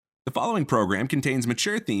The following program contains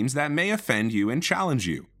mature themes that may offend you and challenge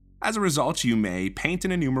you. As a result, you may paint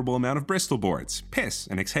an innumerable amount of Bristol boards, piss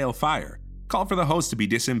and exhale fire, call for the host to be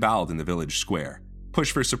disemboweled in the village square,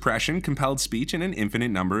 push for suppression, compelled speech, and an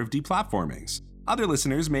infinite number of deplatformings. Other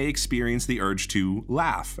listeners may experience the urge to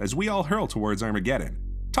laugh as we all hurl towards Armageddon,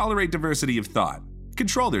 tolerate diversity of thought,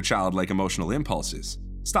 control their childlike emotional impulses,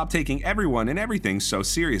 stop taking everyone and everything so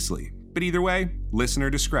seriously. But either way,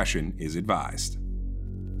 listener discretion is advised.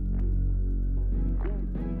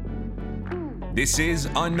 This is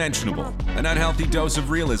Unmentionable, an unhealthy dose of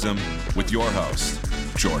realism with your host,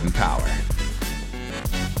 Jordan Power.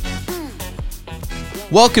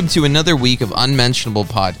 Welcome to another week of Unmentionable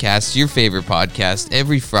Podcast, your favorite podcast,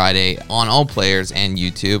 every Friday on All Players and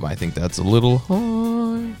YouTube. I think that's a little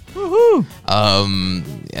hard. Woohoo!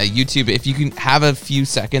 YouTube, if you can have a few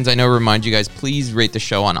seconds, I know, remind you guys, please rate the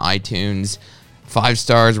show on iTunes. 5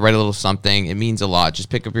 stars, write a little something. It means a lot. Just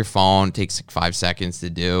pick up your phone. It takes 5 seconds to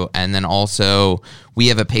do. And then also, we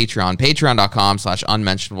have a Patreon,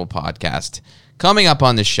 patreon.com/unmentionable podcast. Coming up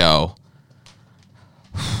on the show,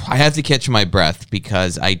 I have to catch my breath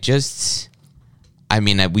because we just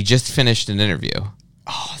finished an interview.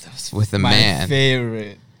 Oh, that was with a my man.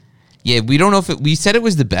 favorite. Yeah, we don't know if we said it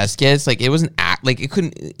was the best guest. Like, it wasn't,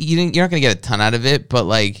 you're not going to get a ton out of it, but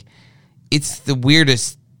like, it's the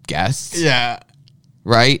weirdest guest. Yeah.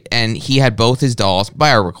 Right? And he had both his dolls, by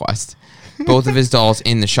our request, both of his dolls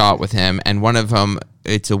in the shot with him. And one of them,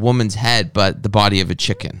 it's a woman's head, but the body of a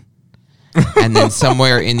chicken. And then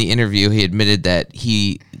somewhere in the interview, he admitted that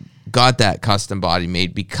he got that custom body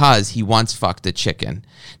made because he once fucked a chicken.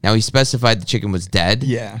 Now, he specified the chicken was dead.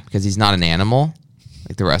 Yeah. Because he's not an animal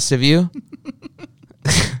like the rest of you.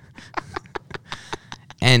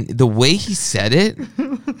 And the way he said it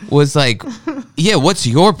was like, yeah, what's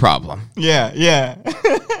your problem? Yeah.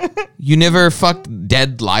 You never fucked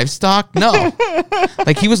dead livestock? No.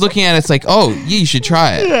 Like, he was looking at it, it's like, oh, yeah, you should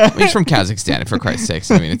try it. I mean, he's from Kazakhstan, for Christ's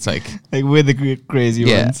sakes. I mean, it's like... Like, we're the crazy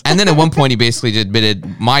ones. And then at one point, he basically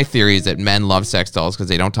admitted, my theory is that men love sex dolls because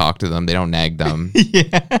they don't talk to them, they don't nag them.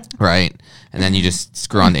 Yeah. Right? And then you just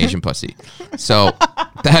screw on the Asian pussy. So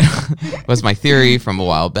that was my theory from a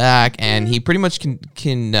while back. And he pretty much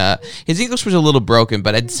can his English was a little broken,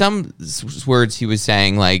 but at some words he was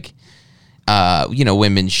saying, like,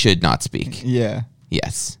 women should not speak. Yeah.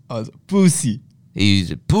 Yes. Oh, pussy.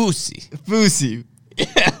 He's a pussy. Pussy.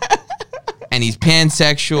 And he's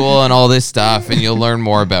pansexual and all this stuff, and you'll learn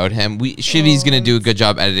more about him. Shivy's going to do a good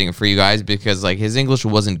job editing it for you guys because, like, his English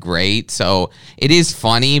wasn't great, so it is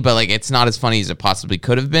funny, but, like, it's not as funny as it possibly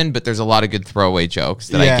could have been, but there's a lot of good throwaway jokes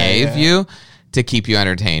that I gave you to keep you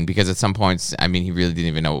entertained because at some points, I mean, he really didn't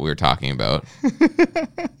even know what we were talking about.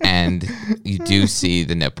 And you do see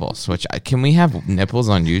the nipples, which can we have nipples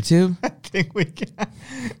on YouTube? I think we can.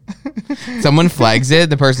 Someone flags it.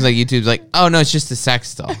 The person's like, YouTube's like, oh, no, it's just a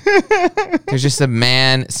sex doll. There's just a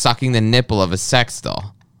man sucking the nipple of a sex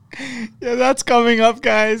doll. Yeah, that's coming up,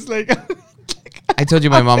 guys. Like, I told you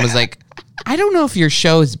my mom was like, I don't know if your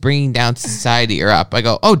show is bringing down society or up. I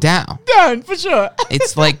go, oh, down. Down, for sure.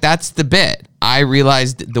 It's like, that's the bit. I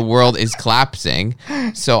realized the world is collapsing,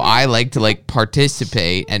 so I like to, like,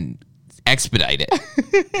 participate and expedite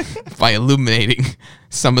it by illuminating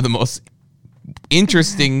some of the most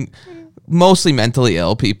interesting, mostly mentally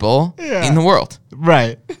ill people in the world.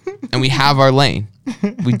 Right. And we have our lane.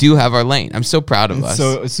 We do have our lane. I'm so proud of us.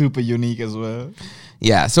 So super unique as well.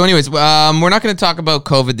 Yeah. So anyways, we're not going to talk about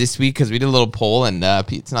COVID this week because we did a little poll and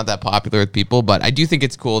it's not that popular with people. But I do think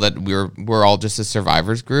it's cool that we're all just a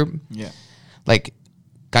survivors group. Yeah. Like,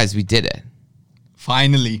 guys, we did it.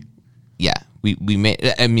 Finally. Yeah. We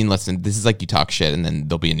made. I mean, listen. This is like you talk shit and then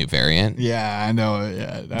there'll be a new variant. Yeah, I know.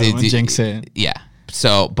 Yeah, I don't want to jinx it. Yeah.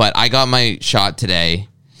 So, but I got my shot today,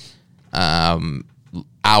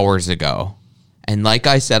 hours ago, and like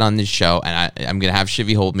I said on this show, and I'm gonna have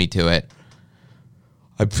Shivy hold me to it.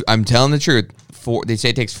 I'm telling the truth. They say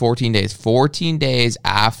it takes 14 days. 14 days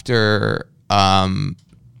after, after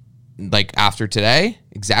today,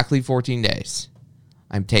 exactly 14 days,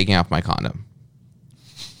 I'm taking off my condom.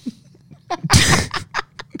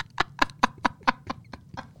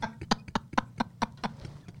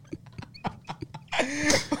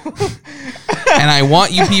 And I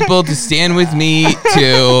want you people to stand with me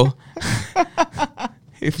too,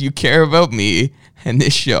 if you care about me and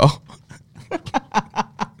this show.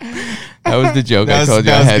 That was the joke I told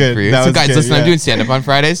you I had for you. So guys, listen, I'm doing stand-up on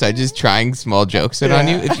Friday, so I'm just trying small jokes on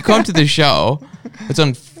you. If you come to the show, it's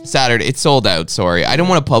on Saturday. It's sold out, sorry. I don't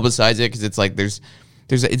want to publicize it because it's like there's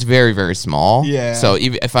It's very, very small. Yeah. So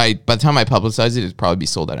if by the time I publicize it'd probably be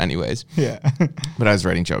sold out anyways. Yeah. But I was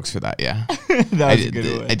writing jokes for that. Yeah. That was a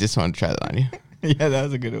good one. I just wanted to try that on you. Yeah, that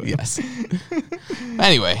was a good one. Yes.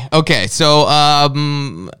 Anyway, okay. So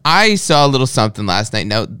I saw a little something last night.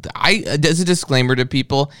 Now, as a disclaimer to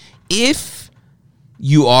people, if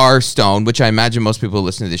you are stoned, which I imagine most people who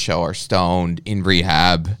listen to the show are stoned, in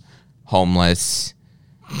rehab, homeless.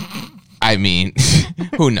 I mean,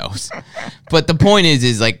 who knows? But the point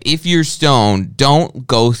is like, if you're stoned, don't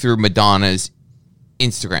go through Madonna's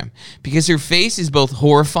Instagram because her face is both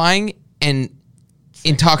horrifying and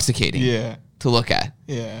intoxicating to look at.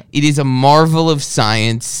 Yeah. It is a marvel of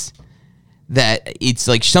science that it's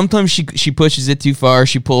like sometimes she pushes it too far,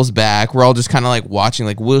 she pulls back. We're all just kind of like watching,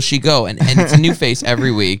 like, will she go? And it's a new face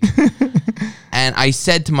every week. And I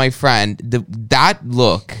said to my friend, that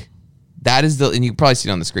look... That is and you can probably see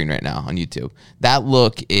it on the screen right now on YouTube. That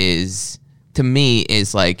look is, to me,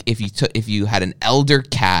 is like if you had an elder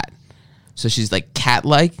cat. So she's like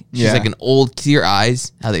cat-like. She's like an old, see your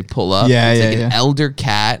eyes, how they pull up. Yeah, it's like an elder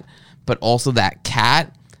cat, but also that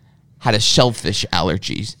cat had a shellfish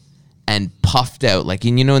allergies and puffed out. Like,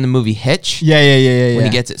 in the movie Hitch? Yeah. When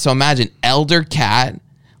he gets it. So imagine elder cat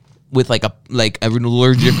with like an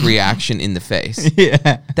allergic reaction in the face.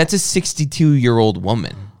 Yeah. That's a 62-year-old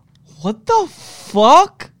woman. What the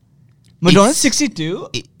fuck? Madonna's 62?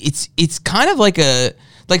 It's kind of like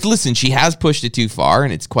listen, she has pushed it too far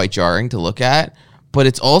and it's quite jarring to look at, but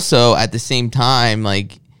it's also at the same time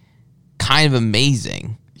like kind of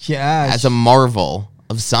amazing. Yeah. As a marvel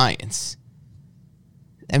of science.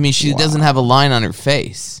 I mean, she doesn't have a line on her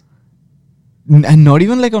face. And not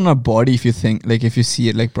even like on her body if you see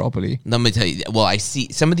it like properly. Let me tell you, well, I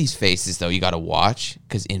see some of these faces though you got to watch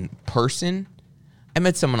because in person, I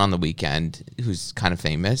met someone on the weekend who's kind of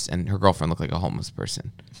famous, and her girlfriend looked like a homeless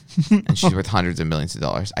person. And she's worth hundreds of millions of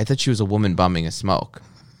dollars. I thought she was a woman bumming a smoke.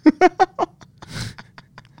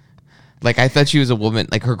 Like, I thought she was a woman.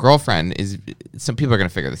 Like, her girlfriend is... Some people are going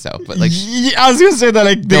to figure this out, but like... Yeah, I was going to say that,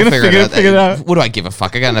 like, they're going to figure it out. What do I give a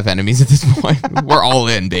fuck? I got enough enemies at this point. We're all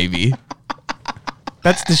in, baby.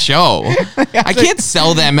 That's the show. I can't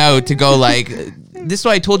sell them out to go like... This is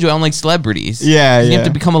why I told you I don't like celebrities. Yeah. You have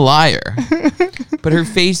to become a liar. But her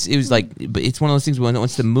face, it was like, but it's one of those things when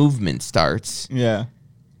once the movement starts, it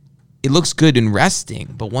looks good in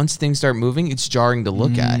resting. But once things start moving, it's jarring to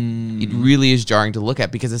look at. It really is jarring to look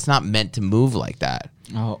at because it's not meant to move like that.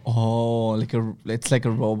 It's like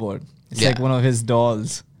a robot. It's like one of his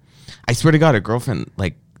dolls. I swear to God, her girlfriend,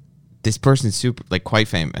 like, this person's super, like, quite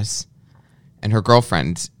famous, and her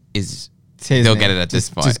girlfriend is. They'll get it at this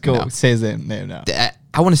point. Just go. Say his name now.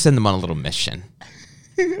 I want to send them on a little mission.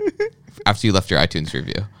 After you left your iTunes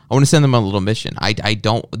review, I want to send them on a little mission. I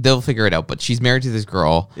don't. They'll figure it out. But she's married to this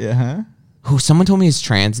girl. Yeah. Who someone told me is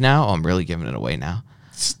trans now. Oh, I'm really giving it away now.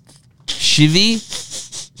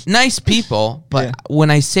 Shivi, nice people. But when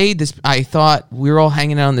I say this, I thought we were all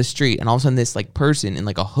hanging out on the street, and all of a sudden this like person in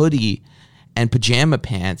like a hoodie and pajama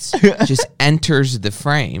pants just enters the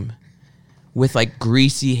frame. With like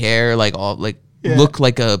greasy hair, like all like looked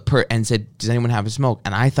like and said, "Does anyone have a smoke?"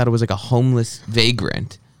 And I thought it was like a homeless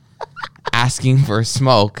vagrant asking for a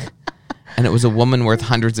smoke, and it was a woman worth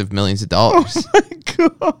hundreds of millions of dollars. Oh my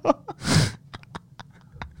God.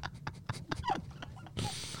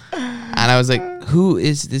 And I was like, "Who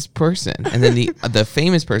is this person?" And then the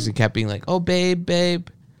famous person kept being like, "Oh, babe."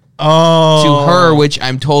 Oh. To her, which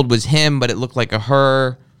I'm told was him, but it looked like a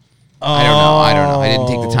her. I don't know. I didn't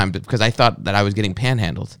take the time because I thought that I was getting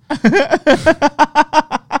panhandled. I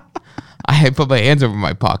put my hands over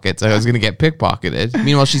my pockets. I was going to get pickpocketed.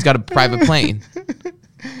 Meanwhile, she's got a private plane.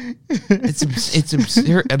 It's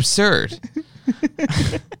absurd.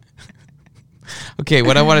 Okay,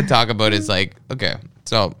 what I want to talk about is like, okay,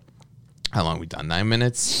 so how long have we done? 9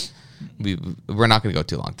 minutes? We're not going to go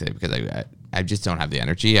too long today because I just don't have the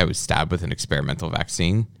energy. I was stabbed with an experimental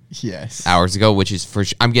vaccine. Yes. Hours ago, which is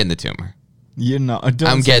I'm getting the tumor. You're not.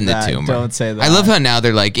 I'm getting the tumor. Don't say that. I love how now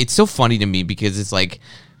they're like, it's so funny to me because it's like,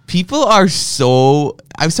 people are so.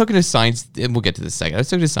 I was talking to science, and we'll get to this second. I was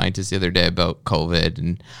talking to scientists the other day about COVID,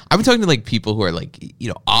 and I've been talking to like people who are like,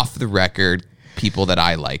 off the record, people that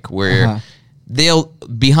I like, where they'll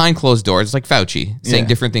behind closed doors, like Fauci, saying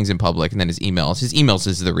different things in public, and then his emails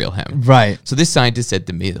is the real him. Right. So this scientist said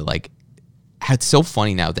to me that like, it's so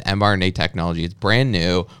funny now, the mRNA technology, it's brand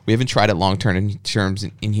new. We haven't tried it long-term terms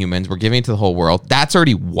in humans. We're giving it to the whole world. That's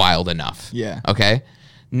already wild enough. Yeah. Okay?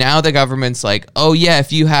 Now the government's like, oh yeah,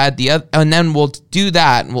 if you had the other, and then we'll do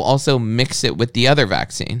that, and we'll also mix it with the other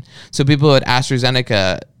vaccine. So people at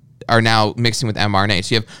AstraZeneca are now mixing with mRNA.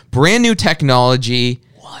 So you have brand new technology.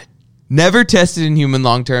 What? never tested in human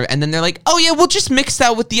long term. And then they're like, oh yeah, we'll just mix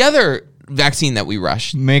that with the other vaccine that we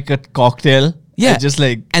rushed. Make a cocktail. Yeah. Just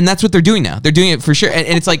like. And that's what they're doing now. They're doing it for sure. And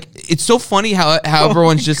it's like, it's so funny how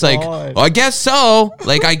everyone's just like, well, I guess so.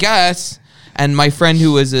 Like, I guess. And my friend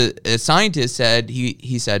who was a scientist said,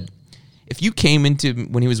 he said, if you came into,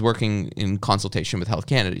 when he was working in consultation with Health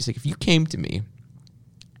Canada, he's like, if you came to me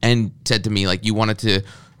and said to me, like, you wanted to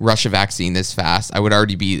rush a vaccine this fast, I would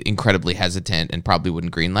already be incredibly hesitant and probably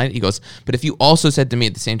wouldn't greenlight it. He goes, but if you also said to me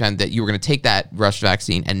at the same time that you were going to take that rush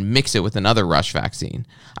vaccine and mix it with another rush vaccine,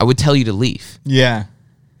 I would tell you to leave. Yeah.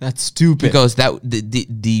 That's stupid. Because that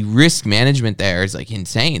the risk management there is like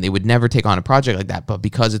insane. They would never take on a project like that, but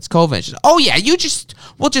because it's COVID, it's just, oh yeah,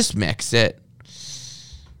 we'll just mix it.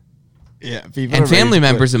 Yeah, and family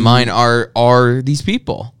members of mine are these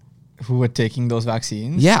people who are taking those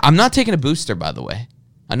vaccines. Yeah, I'm not taking a booster, by the way.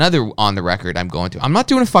 Another on the record I'm going to. I'm not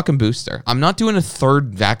doing a fucking booster. I'm not doing a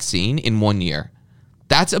third vaccine in 1 year.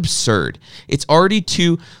 That's absurd. It's already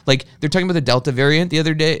too, like, they're talking about the Delta variant the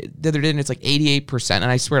other day, and it's like 88%. And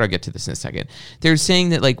I swear I'll get to this in a second. They're saying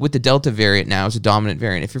that, like, with the Delta variant now, it's a dominant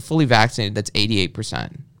variant. If you're fully vaccinated, that's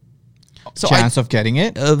 88%. So chance of getting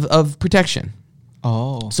it? Of protection.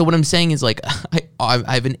 Oh. So what I'm saying is, like,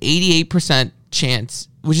 I have an 88% chance,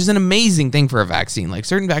 which is an amazing thing for a vaccine. Like,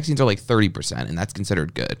 certain vaccines are like 30%, and that's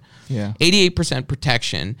considered good. Yeah. 88%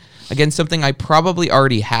 protection against something I probably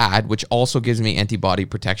already had, which also gives me antibody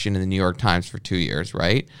protection in the New York Times for 2 years,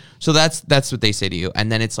 right? So that's what they say to you.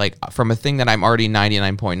 And then it's like from a thing that I'm already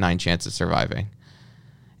 99.9 chance of surviving.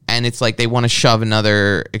 And it's like they want to shove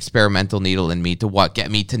another experimental needle in me to what?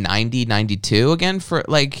 Get me to 90, 92 again for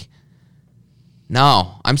like...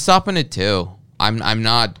 No, I'm stopping at 2. I'm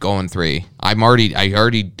not going 3. I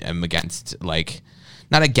already am against, like,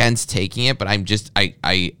 not against taking it, but I'm just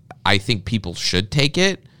I think people should take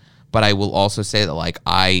it. But I will also say that, like,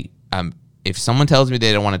 if someone tells me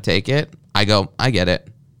they don't want to take it, I go, I get it.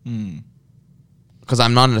 Because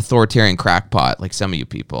I'm not an authoritarian crackpot like some of you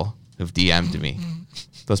people who've DM'd me.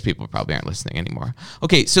 Those people probably aren't listening anymore.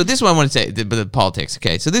 Okay, so this is what I want to say, the politics.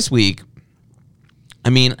 Okay, so this week, I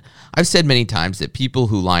mean, I've said many times that people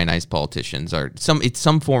who lionize politicians it's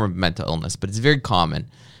some form of mental illness, but it's very common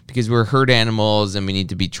because we're herd animals and we need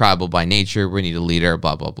to be tribal by nature. We need a leader,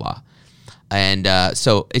 blah, blah, blah. And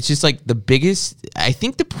so it's just like the biggest, I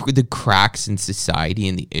think the cracks in society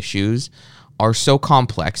and the issues are so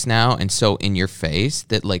complex now and so in your face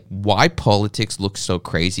that, like, why politics looks so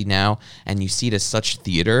crazy now and you see it as such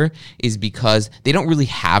theater is because they don't really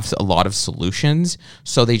have a lot of solutions,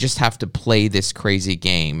 so they just have to play this crazy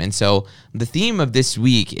game. And so the theme of this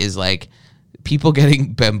week is, like, people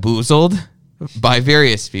getting bamboozled by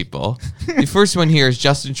various people. The first one here is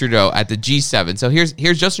Justin Trudeau at the G7. So here's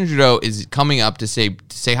Justin Trudeau is coming up to say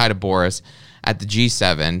hi to Boris at the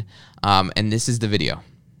G7, and this is the video.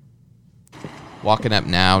 Walking up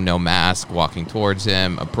now, no mask, walking towards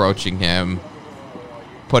him, approaching him,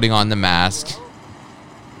 putting on the mask,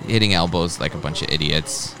 hitting elbows like a bunch of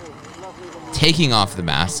idiots, taking off the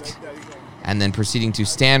mask, and then proceeding to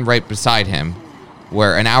stand right beside him,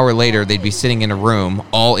 where an hour later they'd be sitting in a room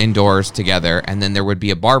all indoors together, and then there would be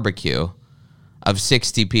a barbecue of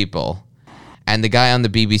 60 people. And the guy on the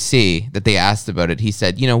BBC that they asked about it, he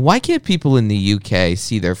said, why can't people in the UK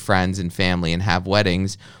see their friends and family and have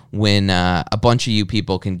weddings when a bunch of you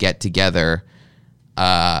people can get together,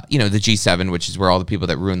 the G7, which is where all the people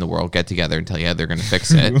that ruin the world get together and tell you how they're going to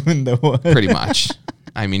fix it. Ruin the world. Pretty much.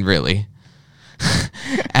 I mean, really.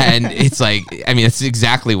 And it's like, it's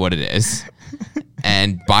exactly what it is.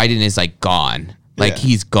 And Biden is, like, gone. Like,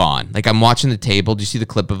 he's gone. Like, I'm watching the table. Do you see the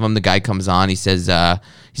clip of him? The guy comes on. He says,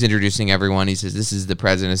 he's introducing everyone. He says, this is the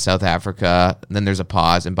president of South Africa. And then there's a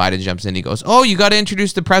pause, and Biden jumps in. He goes, oh, you got to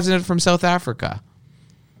introduce the president from South Africa.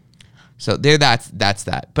 So that's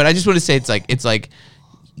that. But I just want to say it's like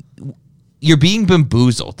you're being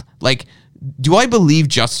bamboozled. Like, do I believe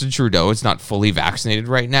Justin Trudeau is not fully vaccinated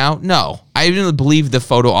right now? No. I didn't believe the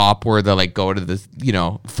photo op where they, like, go to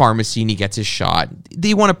the, pharmacy and he gets his shot.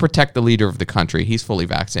 They want to protect the leader of the country. He's fully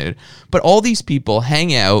vaccinated. But all these people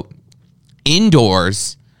hang out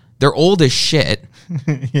indoors. They're old as shit.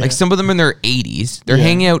 Like, some of them in their 80s. They're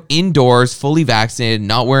hanging out indoors, fully vaccinated,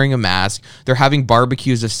 not wearing a mask. They're having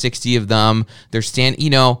barbecues of 60 of them. They're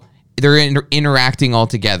they're interacting all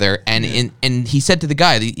together. And he said to the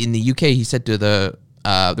guy in the UK, he said to the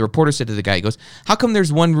reporter said to the guy, he goes, how come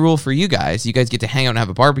there's one rule for you guys? You guys get to hang out and have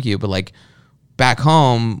a barbecue, but, like, back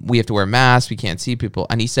home, we have to wear masks. We can't see people.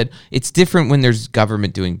 And he said, it's different when there's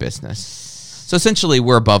government doing business. So essentially,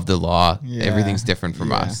 we're above the law. Yeah. Everything's different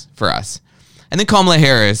for us. And then Kamala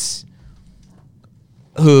Harris,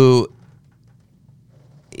 who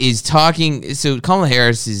is talking. So Kamala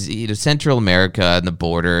Harris is, Central America and the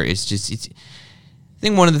border. I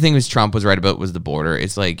think one of the things Trump was right about was the border.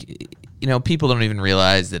 It's like, people don't even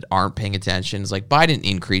realize that aren't paying attention. It's like Biden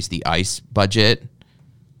increased the ICE budget,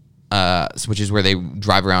 which is where they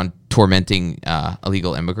drive around tormenting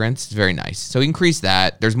illegal immigrants. It's very nice. So increase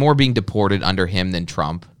that. There's more being deported under him than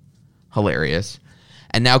Trump. Hilarious.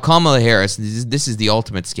 And now Kamala Harris, this is the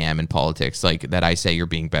ultimate scam in politics, like that I say you're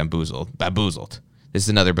being bamboozled. This is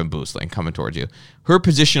another bamboozling coming towards you. Her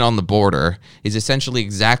position on the border is essentially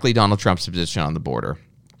exactly Donald Trump's position on the border.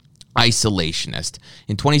 Isolationist.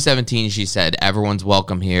 In 2017, she said, everyone's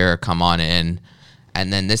welcome here, come on in.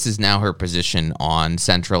 And then this is now her position on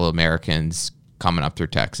Central Americans coming up through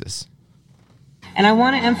Texas. And I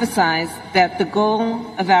want to emphasize that the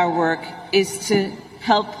goal of our work is to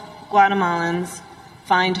help Guatemalans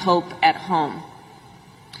find hope at home.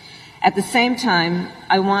 At the same time,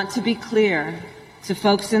 I want to be clear to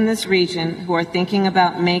folks in this region who are thinking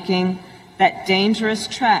about making that dangerous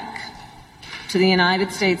trek to the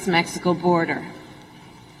United States-Mexico border.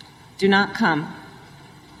 Do not come.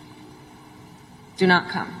 Do not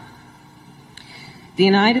come. The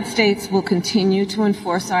United States will continue to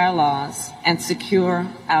enforce our laws and secure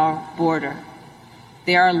our border.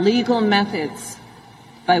 There are legal methods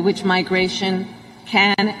by which migration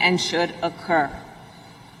can and should occur.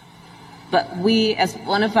 But we, as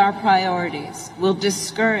one of our priorities, will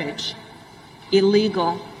discourage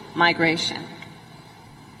illegal migration.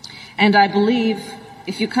 And I believe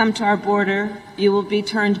if you come to our border, you will be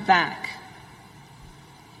turned back.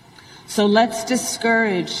 So let's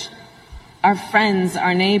discourage our friends,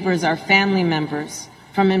 our neighbors, our family members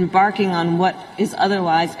from embarking on what is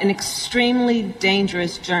otherwise an extremely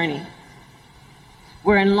dangerous journey,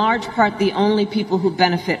 where in large part the only people who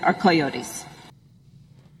benefit are coyotes.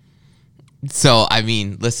 So, I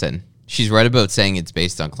mean, listen, she's right about saying it's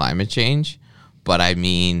based on climate change, but I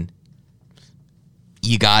mean,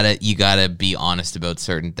 you gotta be honest about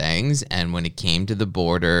certain things. And when it came to the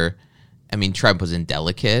border, I mean, Trump was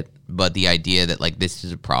indelicate, but the idea that like this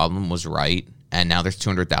is a problem was right. And now there's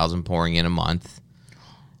 200,000 pouring in a month.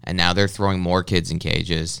 And now they're throwing more kids in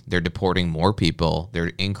cages. They're deporting more people.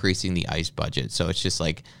 They're increasing the ICE budget. So it's just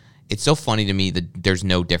like, it's so funny to me that there's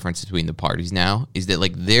no difference between the parties now, is that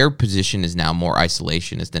like their position is now more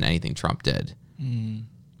isolationist than anything Trump did.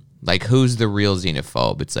 Like, who's the real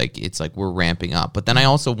xenophobe? It's like we're ramping up. But then I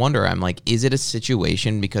also wonder, I'm like, is it a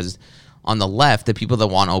situation because on the left, the people that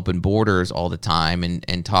want open borders all the time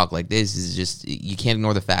and talk like this is just, you can't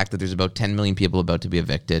ignore the fact that there's about 10 million people about to be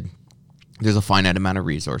evicted. There's a finite amount of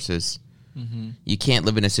resources. Mm-hmm. You can't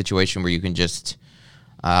live in a situation where you can just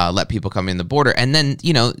let people come in the border. And then,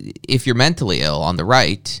 if you're mentally ill on the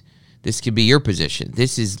right, this could be your position.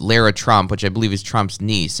 This is Lara Trump, which I believe is Trump's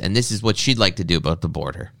niece, and this is what she'd like to do about the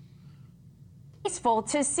border. Peaceful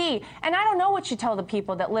to see. And I don't know what you tell the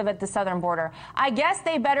people that live at the southern border. I guess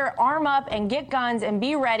they better arm up and get guns and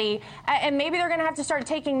be ready. And maybe they're going to have to start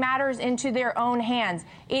taking matters into their own hands.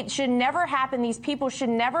 It should never happen. These people should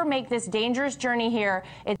never make this dangerous journey here.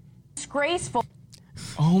 It's disgraceful.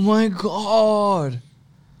 Oh my God.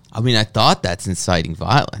 I mean, I thought that's inciting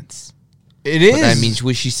violence. It is. But that means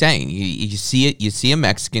what she's saying. You see it. You see a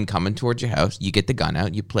Mexican coming towards your house. You get the gun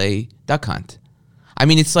out. You play duck hunt. I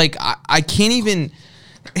mean, it's like I can't even.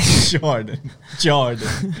 Jordan.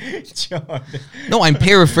 No, I'm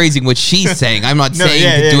paraphrasing what she's saying. I'm not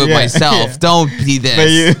saying to do it myself. Yeah. Don't be this. But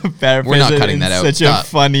you paraphrase We're not cutting that out. Such a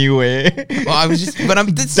funny way. Well, I was just, but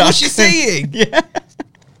that's what she's saying. Yeah.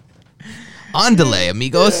 Andale,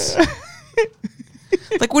 amigos.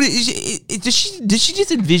 Like, what does she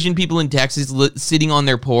just envision people in Texas sitting on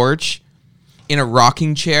their porch in a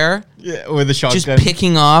rocking chair? Yeah, with a shotgun. Just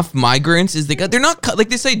picking off migrants. They're not like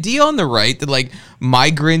this idea on the right that like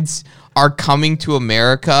migrants are coming to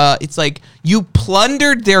America. It's like you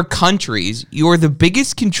plundered their countries. You're the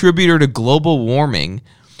biggest contributor to global warming,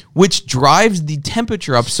 which drives the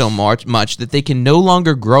temperature up so much that they can no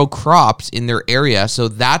longer grow crops in their area. So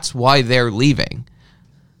that's why they're leaving.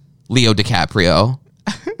 Leo DiCaprio,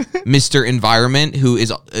 Mr. Environment, who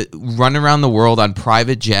is running around the world on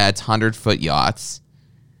private jets, 100-foot yachts.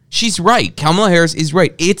 She's right. Kamala Harris is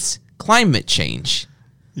right. It's climate change.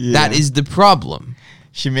 Yeah. That is the problem.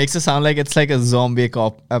 She makes it sound like it's like a zombie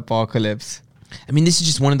apocalypse. I mean, this is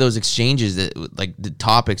just one of those exchanges that, like, the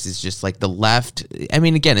topics is just like the left. I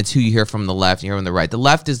mean, again, it's who you hear from the left, you hear from the right. The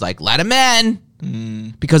left is like, let them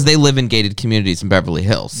in, because they live in gated communities in Beverly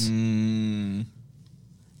Hills. And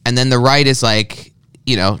then the right is like,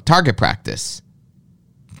 target practice.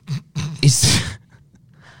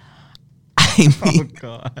 I mean, oh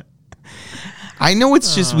God. I know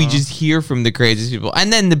it's just we just hear from the craziest people,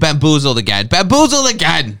 and then the bamboozled again,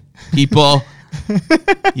 people.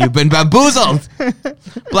 You've been bamboozled.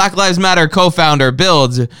 Black Lives Matter co-founder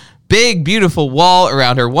builds big, beautiful wall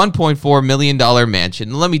around her $1.4 million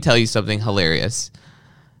mansion. Let me tell you something hilarious.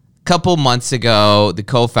 A couple months ago, the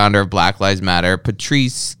co-founder of Black Lives Matter,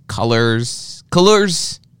 Patrisse Cullors,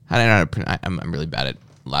 I don't know how to pronounce. I'm really bad at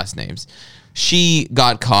last names. She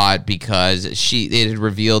got caught because it had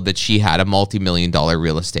revealed that she had a multi-million-dollar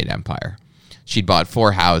real estate empire. She'd bought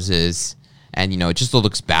 4 houses, and it just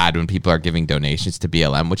looks bad when people are giving donations to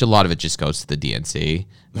BLM, which a lot of it just goes to the DNC.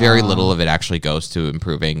 Very little of it actually goes to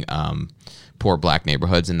improving poor black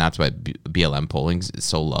neighborhoods, and that's why BLM polling is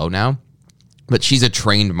so low now. But she's a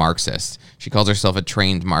trained Marxist. She calls herself a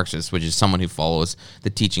trained Marxist, which is someone who follows the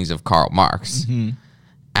teachings of Karl Marx. Mm-hmm.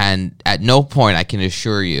 And at no point, I can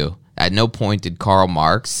assure you, at no point did Karl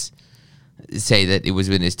Marx say that it was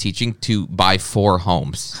in his teaching to buy 4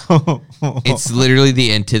 homes. It's literally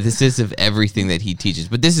the antithesis of everything that he teaches.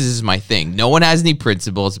 But this is my thing. No one has any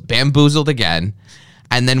principles. Bamboozled again.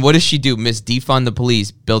 And then what does she do? Miss Defund the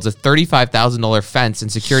Police builds a $35,000 fence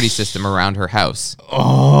and security system around her house.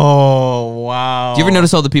 Oh, wow. Do you ever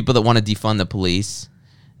notice all the people that want to defund the police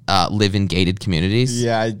live in gated communities?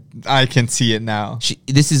 Yeah, I can see it now.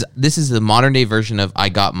 This is the modern day version of I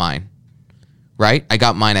got mine, right? I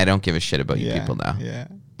got mine. I don't give a shit about you people now. Yeah,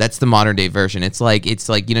 that's the modern day version. It's like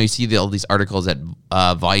you see all these articles at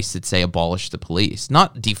Vice that say abolish the police,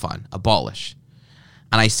 not defund, abolish.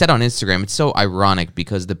 And I said on Instagram, it's so ironic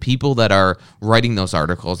because the people that are writing those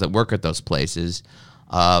articles that work at those places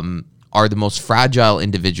are the most fragile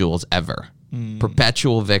individuals ever.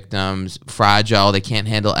 Perpetual victims, fragile. They can't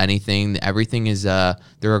handle anything. Everything is they're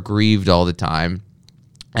aggrieved all the time,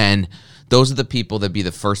 and those are the people that be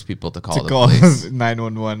the first people to call the police.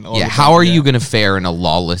 911. Yeah, how are you going to fare in a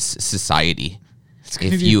lawless society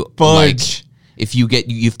if you budge? If you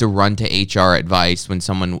have to run to HR advice when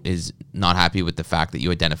someone is not happy with the fact that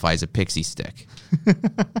you identify as a pixie stick.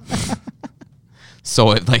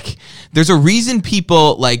 So there's a reason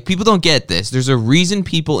people don't get this. There's a reason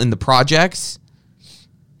people in the projects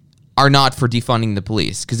are not for defunding the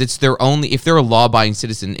police because if they're a law-abiding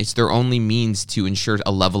citizen, it's their only means to ensure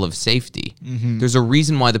a level of safety. Mm-hmm. There's a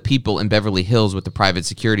reason why the people in Beverly Hills with the private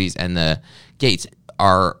securities and the gates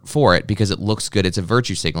are for it because it looks good. It's a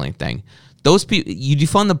virtue signaling thing. Those people, you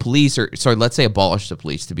defund the police, let's say abolish the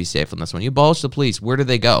police to be safe on this one. You abolish the police, where do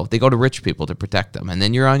they go? They go to rich people to protect them, and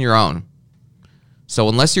then you're on your own. So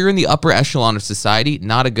unless you're in the upper echelon of society,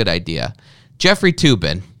 not a good idea. Jeffrey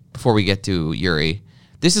Toobin, before we get to Yuri,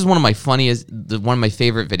 this is one of my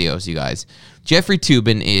favorite videos, you guys. Jeffrey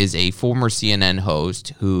Toobin is a former CNN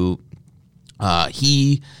host who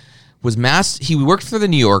he worked for the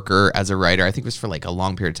New Yorker as a writer. I think it was for a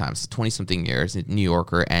long period of time, so 20-something years in New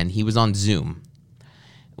Yorker, and he was on Zoom,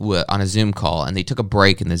 on a Zoom call, and they took a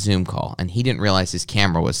break in the Zoom call, and he didn't realize his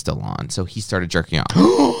camera was still on, so he started jerking off.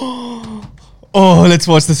 Oh, let's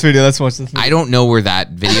watch this video. I don't know where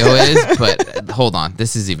that video is, but hold on.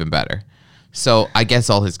 This is even better. So I guess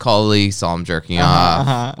all his colleagues saw him jerking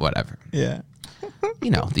off, whatever. Yeah.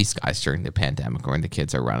 These guys during the pandemic when the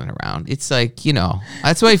kids are running around. It's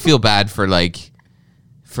that's why I feel bad for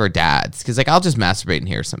dads. Because I'll just masturbate in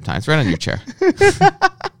here sometimes, right on your chair.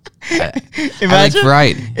 Imagine,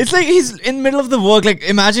 right. It's he's in the middle of the work.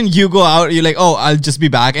 Imagine you go out, you're oh, I'll just be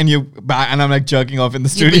back, and you back, and I'm jerking off in the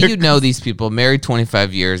studio. Yeah, but these people, married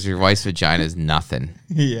 25 years, your wife's vagina is nothing.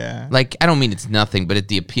 Yeah. I don't mean it's nothing, but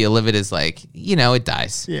the appeal of it is it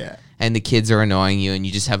dies. Yeah. And the kids are annoying you, and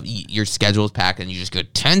you just have your schedule's packed, and you just go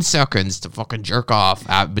 10 seconds to fucking jerk off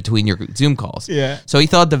between your Zoom calls. Yeah. So he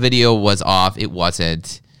thought the video was off. It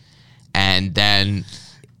wasn't. And then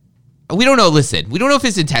we don't know. Listen, we don't know if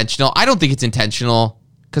it's intentional. I don't think it's intentional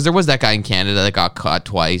because there was that guy in Canada that got caught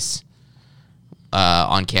twice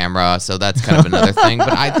on camera. So that's kind of another thing.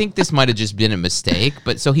 But I think this might have just been a mistake.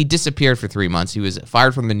 But so he disappeared for 3 months. He was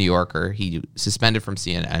fired from the New Yorker. He suspended from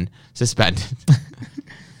CNN. Suspended.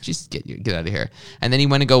 Just get out of here. And then he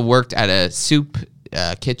went and worked at a soup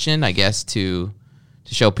kitchen, I guess, to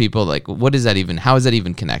show people what is that even? How is that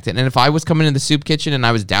even connected? And if I was coming in the soup kitchen and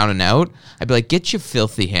I was down and out, I'd be like, get your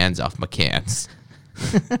filthy hands off my cans.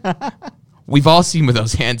 We've all seen where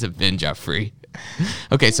those hands have been, Jeffrey.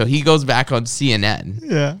 Okay, so he goes back on CNN.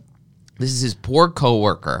 Yeah. This is his poor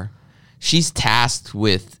coworker. She's tasked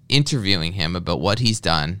with interviewing him about what he's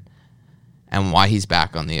done and why he's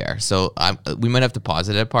back on the air. So we might have to pause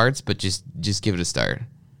it at parts, but just give it a start.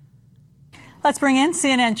 Let's bring in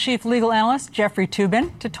CNN chief legal analyst Jeffrey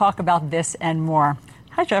Toobin to talk about this and more.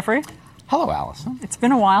 Hi, Jeffrey. Hello, Allison. It's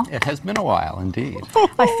been a while. It has been a while, indeed.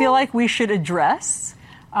 I feel like we should address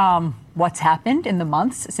what's happened in the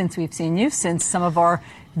months since we've seen you, since some of our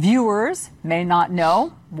viewers may not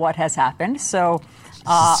know what has happened. So,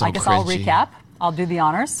 I guess I'll cringy. recap. I'll do the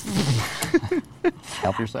honors.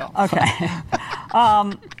 Help yourself. Okay.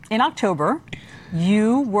 In October,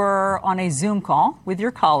 you were on a Zoom call with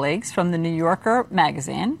your colleagues from the New Yorker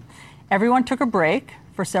magazine. Everyone took a break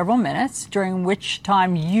for several minutes, during which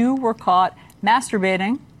time you were caught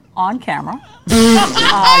masturbating on camera.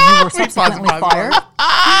 You were subsequently fired.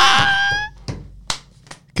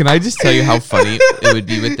 Can I just tell you how funny it would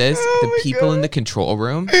be with this? The people in the control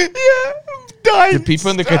room. The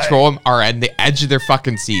people in the control room are at the edge of their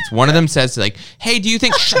fucking seats. One of them says like, "Hey, do you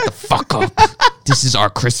think?" Shut the fuck up. This is our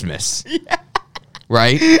Christmas.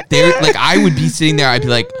 Right? They're like, I would be sitting there. I'd be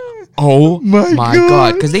like, "Oh my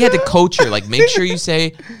god," because they had to coach her. Like, make sure you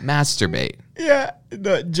say masturbate. Yeah,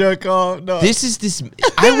 no, jerk off. No. This.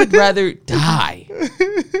 I would rather die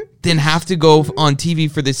than have to go on TV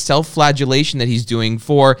for this self-flagellation that he's doing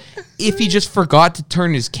for if he just forgot to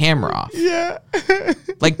turn his camera off. Yeah.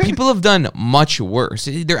 Like, people have done much worse.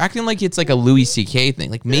 They're acting like it's like a Louis C.K.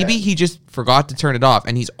 thing. Like, maybe he just forgot to turn it off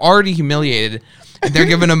and he's already humiliated and they're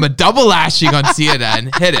giving him a double lashing on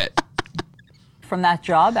CNN. Hit it. From that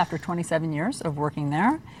job after 27 years of working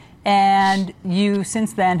there. And you,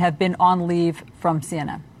 since then, have been on leave from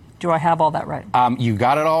CNN. Do I have all that right? You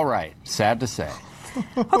got it all right. Sad to say.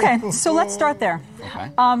 Okay, so let's start there.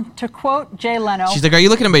 Okay. To quote Jay Leno, She's like, "Are you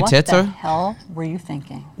looking at my tits, what the huh?" hell were you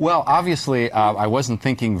thinking? Well, obviously, I wasn't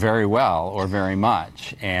thinking very well or very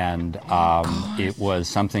much, and it was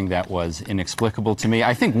something that was inexplicable to me.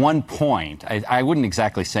 I think one point, I wouldn't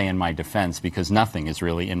exactly say in my defense, because nothing is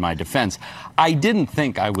really in my defense. I didn't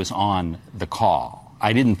think I was on the call.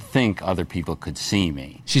 I didn't think other people could see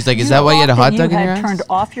me. She's like, "Is that why you had a hot dog in your You had ass?" turned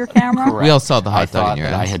off your camera? Correct. We all saw the hot I dog thought in your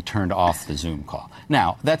that I ass. had turned off the Zoom call.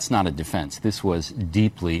 Now, that's not a defense. This was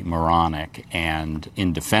deeply moronic and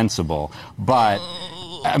indefensible. But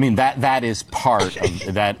I mean, that is part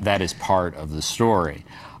of that is part of the story.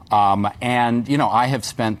 And you know, I have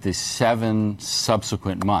spent the 7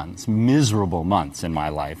 subsequent months, miserable months in my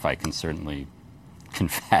life. I can certainly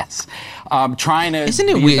confess, trying to. Isn't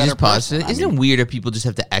it be a weird? better Just pause. person. I Isn't mean, it weird if people just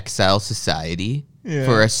have to exile society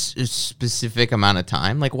for a specific amount of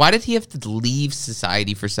time? Like, why did he have to leave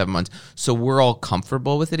society for 7 months so we're all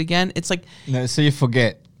comfortable with it again? It's like, No, so you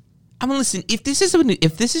forget. I mean, listen. If this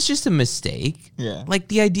is just a mistake, Yeah. like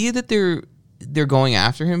the idea that they're going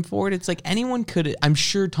after him for it, it's like anyone could. I'm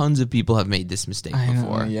sure tons of people have made this mistake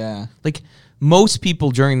before. Yeah. Like, most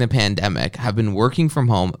people during the pandemic have been working from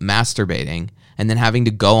home, masturbating, and then having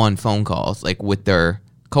to go on phone calls like with their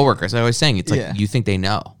coworkers. I was saying, it's like, Yeah. you think they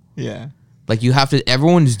know. Yeah. Like, you have to,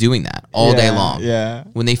 everyone's doing that all day Yeah, long. yeah.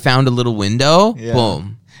 When they found a little window, Yeah.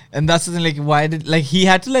 boom. And that's the thing, like, why did, like, he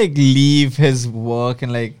had to, like, leave his work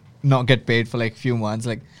and, like, not get paid for, like, few months.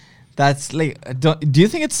 Like, that's, like, do you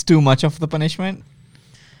think it's too much of the punishment?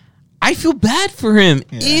 I feel bad for him.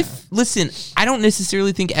 Yeah. Listen, I don't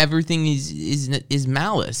necessarily think everything is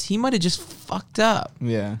malice. He might have just fucked up.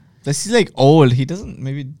 Yeah. Plus, he's, like, old. He doesn't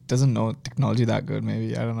know technology that good,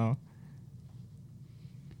 maybe. I don't know.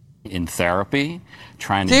 in therapy,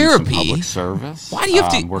 trying to Therapy? do some public service. Why do you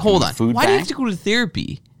have to, working hold with on, food why do you have bank. to go to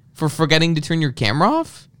therapy? For forgetting to turn your camera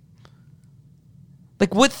off?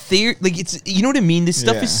 Like, what like, it's, you know what I mean? This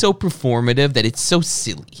stuff Yeah. is so performative that it's so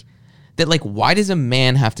silly. That, like, why does a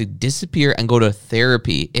man have to disappear and go to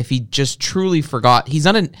therapy if he just truly forgot? He's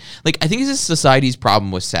not like, I think this is society's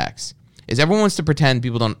problem with sex. Is everyone wants to pretend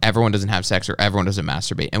everyone doesn't have sex or everyone doesn't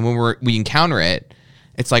masturbate. And when we encounter it,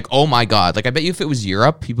 it's like, oh my God. Like, I bet you if it was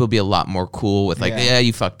Europe, people would be a lot more cool with, like, Yeah. yeah,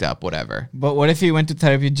 you fucked up, whatever. But what if he went to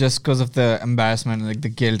therapy just because of the embarrassment, like, the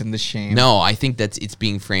guilt and the shame? No, I think it's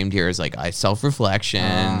being framed here as, like, self-reflection.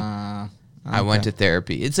 I went to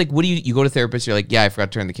therapy. It's like, what do you go to therapist? You're like, yeah, I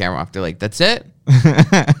forgot to turn the camera off. They're like, that's it?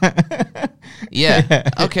 Yeah.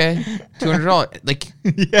 Okay. $200. Like,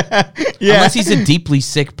 yeah. unless he's a deeply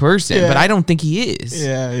sick person, but I don't think he is.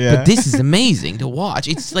 Yeah, yeah. But this is amazing to watch.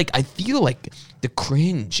 It's like, I feel like the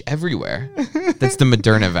cringe everywhere. That's the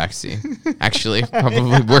Moderna vaccine. Actually,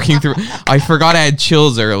 probably working through. I forgot I had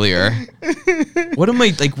chills earlier. What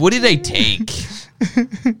did I take?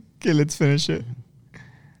 Okay, let's finish it.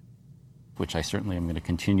 which I certainly am going to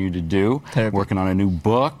continue to do. Therapy. Working on a new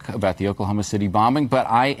book about the Oklahoma City bombing, but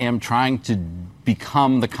I am trying to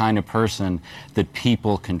become the kind of person that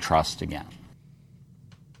people can trust again.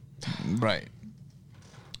 Right.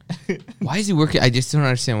 Why is he working? I just don't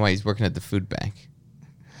understand why he's working at the food bank.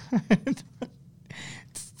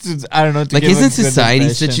 I don't know. To Like, give a isn't good society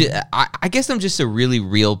such impression. a... I guess I'm just a really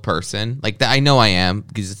real person. Like, I know I am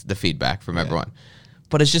because it's the feedback from everyone.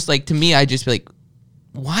 But it's just like, to me, I just be like,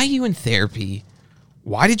 why are you in therapy?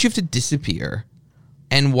 Why did you have to disappear?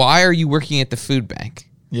 And why are you working at the food bank?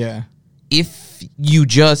 Yeah. If you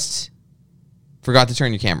just forgot to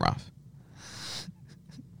turn your camera off.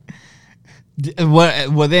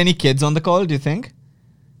 Were there any kids on the call, do you think?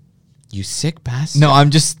 You sick bastard. No, I'm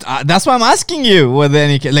just... that's why I'm asking you. Were there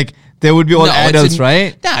any kids? Like, there would be all adults,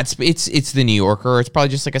 right? Nah, it's the New Yorker. It's probably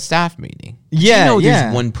just like a staff meeting. Yeah,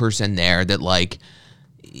 There's one person there that like...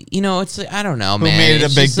 it's like, I don't know, man. made it a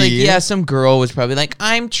It's big just like, deal? yeah, some girl was probably like,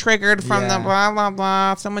 I'm triggered from the Yeah. blah, blah,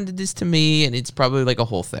 blah. Someone did this to me. And it's probably like a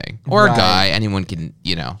whole thing. Or a Right. guy. Anyone can,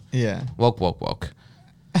 Yeah. woke.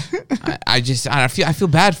 I feel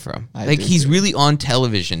bad for him. I Like, do he's too. really on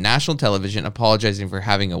television, national television, apologizing for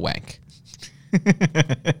having a wank.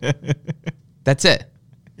 That's it.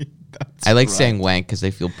 I like saying wank because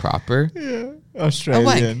I feel proper.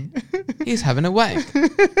 Australian. He's having a wank.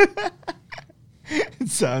 It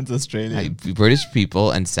sounds Australian. British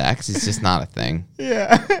people and sex is just not a thing.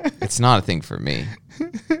 Yeah. It's not a thing for me.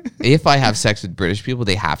 If I have sex with British people,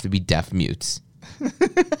 they have to be deaf mutes.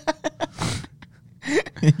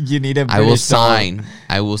 You need a British I will doll. sign.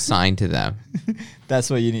 I will sign to them. That's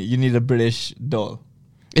what you need. You need a British doll.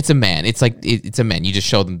 It's a man. It's like it's a man. You just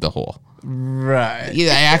show them the hole. Right.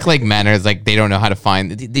 Yeah, I act like men are like they don't know how to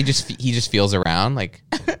find. He just feels around like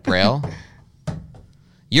Braille.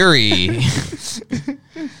 Yuri.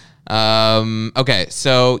 Okay,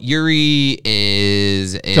 so Yuri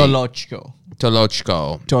is a Tolochko.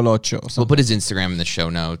 Tolochko. We'll put his Instagram in the show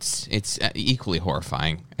notes. It's equally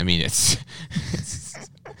horrifying. I mean,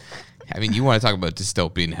 I mean, you want to talk about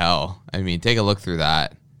dystopian hell? I mean, take a look through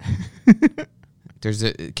that.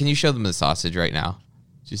 Can you show them the sausage right now?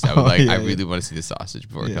 Just I would I really want to see the sausage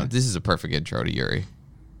before it comes. This is a perfect intro to Yuri.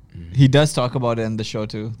 He does talk about it in the show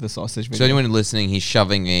too, the sausage video. So anyone listening, he's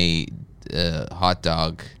shoving a hot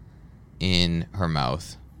dog in her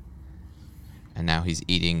mouth, and now he's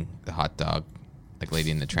eating the hot dog like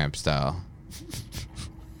Lady in the Tramp style.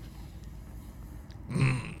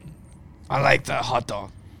 I like the hot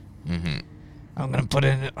dog. Mm-hmm. I'm gonna put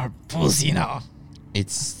it in her pussy now.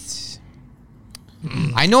 It's.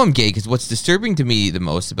 I know I'm gay because what's disturbing to me the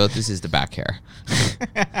most about this is the back hair.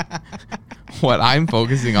 What I'm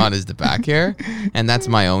focusing on is the back hair, and that's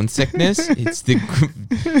my own sickness. It's the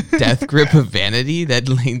death grip of vanity that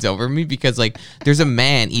leans over me because, like, there's a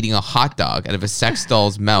man eating a hot dog out of a sex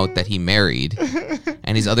doll's mouth that he married,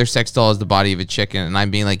 and his other sex doll is the body of a chicken, and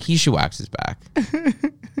I'm being like, he should wax his back.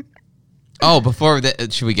 Oh, before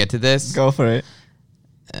that, should we get to this? Go for it.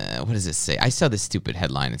 What does it say? I saw this stupid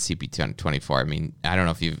headline at CP24. I mean, I don't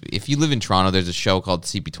know if you live in Toronto, there's a show called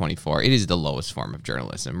CP24. It is the lowest form of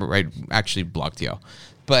journalism, right? Actually, Blockio.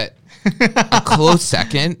 But a close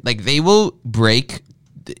second, like they will break.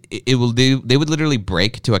 They would literally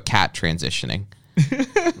break to a cat transitioning.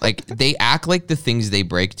 Like they act like the things they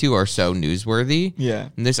break to are so newsworthy. Yeah.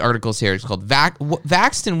 And this article's here. It's called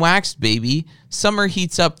 "Vaxxed and Waxed, Baby. Summer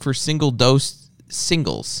heats up for single dose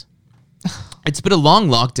singles." It's been a long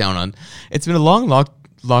lockdown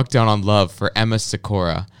on love for Emma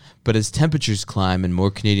Sikora, but as temperatures climb and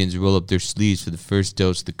more Canadians roll up their sleeves for the first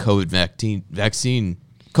dose of the COVID-19 vaccine.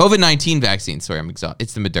 Sorry, I'm exhausted.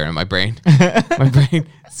 It's the Moderna. My brain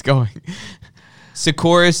is going.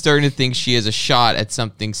 Sikora is starting to think she has a shot at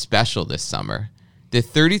something special this summer. The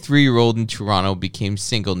 33-year-old in Toronto became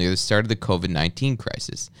single near the start of the COVID-19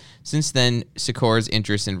 crisis. Since then, Sikora's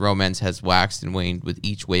interest in romance has waxed and waned with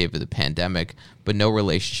each wave of the pandemic, but no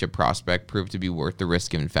relationship prospect proved to be worth the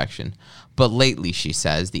risk of infection. But lately, she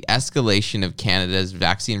says, the escalation of Canada's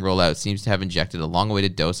vaccine rollout seems to have injected a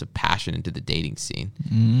long-awaited dose of passion into the dating scene.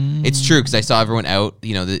 It's true, because I saw everyone out.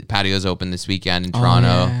 You know, the patio's open this weekend in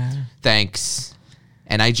Toronto. Yeah. Thanks.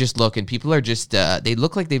 And I just look, and people are just, they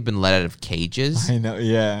look like they've been let out of cages. I know,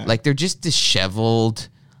 yeah. Like they're just disheveled,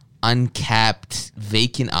 unkept,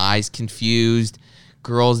 vacant eyes, confused.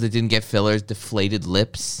 Girls that didn't get fillers, deflated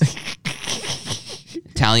lips.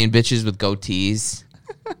 Italian bitches with goatees.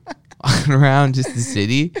 Walking around just the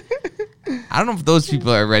city. I don't know if those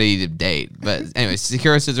people are ready to date. But anyway,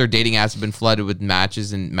 Sikora says her dating apps have been flooded with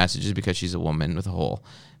matches and messages because she's a woman with a hole.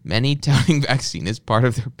 Many touting vaccine as part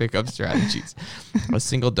of their pickup strategies. A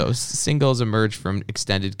single dose. Singles emerge from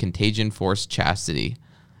extended contagion-forced chastity.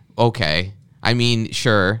 Okay. I mean,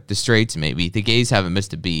 sure, the straights maybe. The gays haven't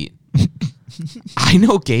missed a beat. I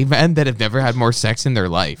know gay men that have never had more sex in their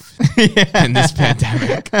life in this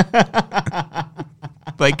pandemic.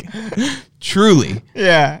 Like, truly.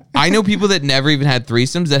 Yeah. I know people that never even had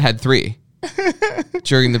threesomes that had 3.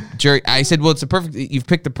 I said, well, you've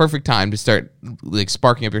picked the perfect time to start like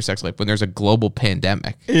sparking up your sex life when there's a global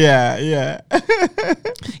pandemic. Yeah.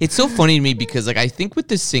 It's so funny to me because like I think with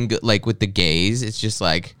the gays, it's just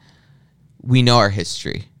like we know our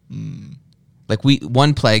history. Like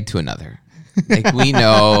one plague to another. Like we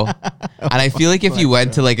know. And I feel like if you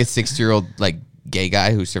went to like a 60-year-old like gay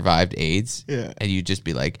guy who survived AIDS, and you'd just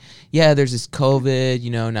be like, yeah, there's this COVID,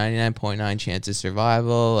 99.9 chance of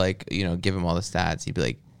survival, like, give him all the stats. He'd be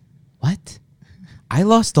like, what? I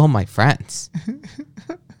lost all my friends.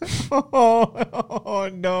 Oh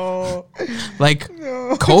no. Like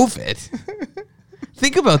COVID.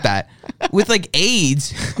 Think about that. With like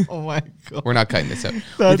AIDS. Oh my god. We're not cutting this out.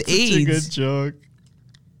 That's With such AIDS, a good joke.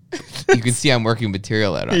 You can see I'm working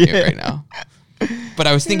material out on you right now. But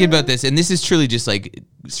I was thinking about this, and this is truly just like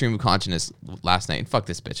stream of consciousness last night. And fuck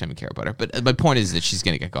this bitch, I don't care about her. But my point is that she's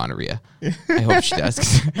gonna get gonorrhea. I hope she does.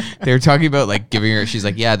 'Cause they were talking about like giving her. She's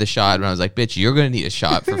like, yeah, the shot. And I was like, bitch, you're gonna need a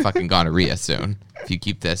shot for fucking gonorrhea soon if you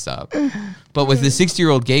keep this up. But with the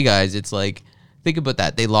 60-year-old gay guys, it's like, think about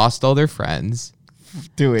that. They lost all their friends.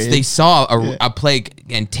 They saw a plague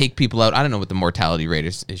and take people out. I don't know what the mortality rate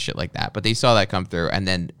is shit like that, but they saw that come through. And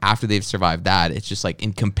then after they've survived that, it's just like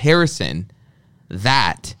in comparison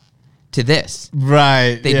that to this.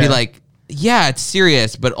 Right. They'd be like, yeah, it's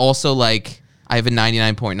serious, but also like I have a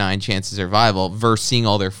 99.9 chance of survival versus seeing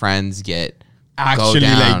all their friends go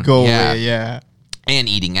away. Yeah. And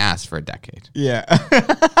eating ass for a decade. Yeah.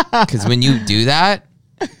 Because when you do that,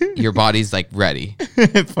 your body's like ready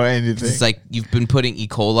for anything. It's like you've been putting E.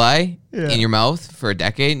 coli in your mouth for a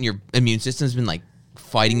decade, and your immune system's been like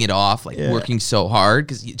fighting it off, like working so hard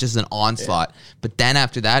because it's just an onslaught. But then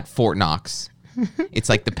after that, Fort Knox. It's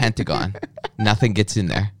like the Pentagon. Nothing gets in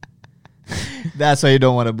there. That's why you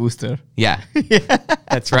don't want a booster. Yeah.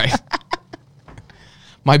 That's right.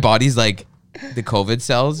 My body's like, the COVID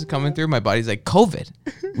cells coming through, my body's like, COVID.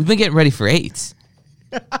 We've been getting ready for AIDS.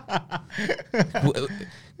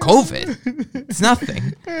 COVID. It's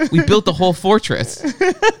nothing. We built the whole fortress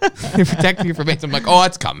to protect you from AIDS. I'm like, oh,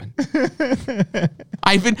 it's coming.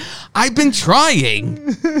 I've been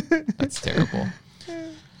trying. That's terrible.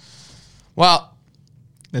 Well,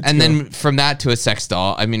 then from that to a sex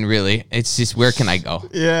doll, I mean, really, it's just where can I go?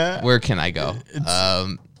 Yeah. Where can I go?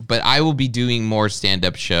 But I will be doing more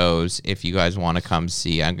stand-up shows if you guys want to come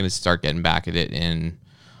see. I'm going to start getting back at it in,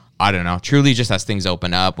 I don't know, truly just as things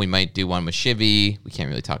open up. We might do one with Shivy. We can't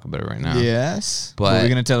really talk about it right now. Yes. But we're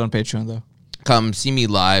going to tell on Patreon, though. Come see me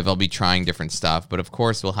live. I'll be trying different stuff. But of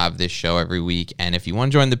course, we'll have this show every week. And if you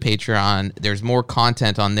want to join the Patreon, there's more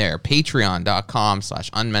content on there.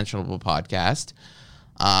 Patreon.com/unmentionablepodcast.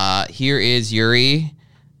 Here is Yuri.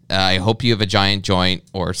 I hope you have a giant joint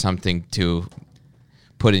or something to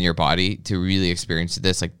put in your body to really experience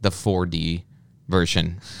this, like the 4D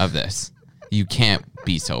version of this. You can't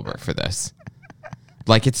be sober for this.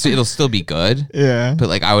 Like it'll still be good. Yeah. But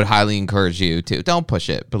like I would highly encourage you to, don't push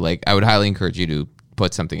it, but like I would highly encourage you to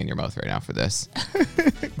put something in your mouth right now for this.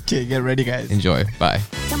 Okay, get ready, guys. Enjoy. Bye.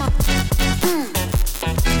 Come on.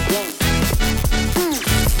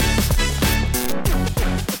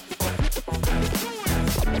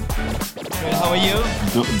 Good, how are you?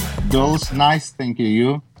 Girls, nice, thank you.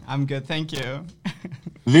 You? I'm good, thank you.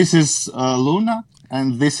 This is Luna,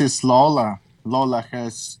 and this is Lola. Lola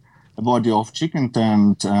has a body of chicken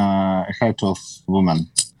and a head of woman.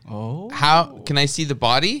 Oh. How can I see the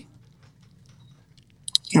body?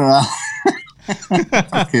 Okay.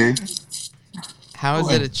 How is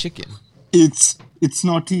it a chicken? It's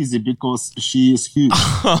not easy because she is huge.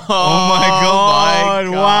 Oh my god.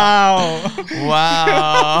 Wow.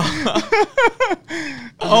 Wow.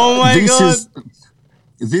 Oh my god.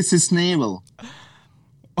 This is navel.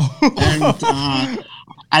 And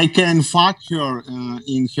I can fuck her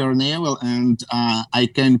in her navel, and I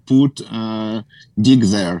can put dick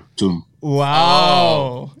there too.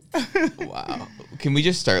 Wow. Wow. Can we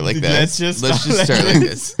just start like Let's this? just Let's start start like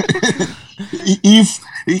this.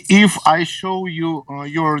 If I show you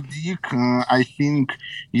your dick, I think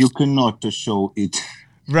you cannot show it.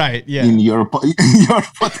 Right, yeah. In your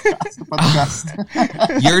podcast.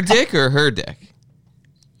 Your dick or her dick?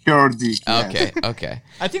 Her dick. Yes. Okay.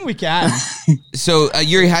 I think we can. So,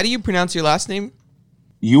 Yuri, how do you pronounce your last name?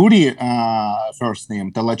 Yuri, first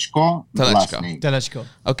name. Telechko, last name. Telechko.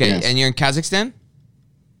 Okay, Yes. and you're in Kazakhstan?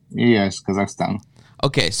 Yes, Kazakhstan.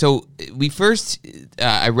 Okay, so we first,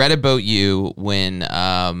 I read about you when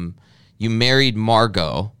you married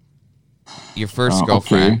Margot, your first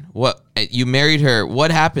girlfriend. Okay. What you married her? What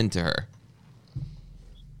happened to her?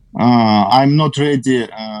 I'm not ready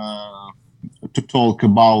to talk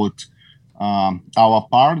about our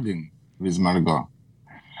pardon with Margot.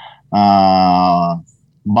 But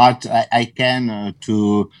I can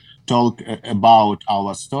to talk about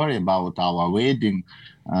our story, about our wedding,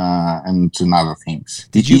 and other things.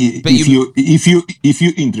 Did you- but If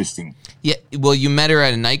you interesting. Yeah. Well, you met her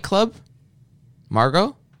at a nightclub,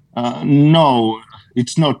 Margot. No,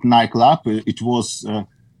 it's not nightclub. It was a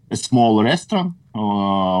small restaurant,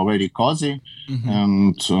 very cozy,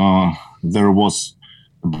 and there was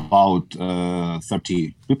about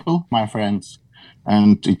 30 people, my friends,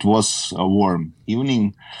 and it was a warm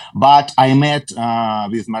evening. But I met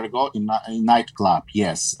with Margot in a nightclub.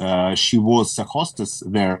 Yes, she was a hostess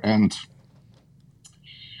there, and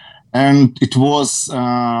it was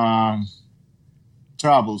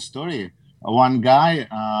trouble story. One guy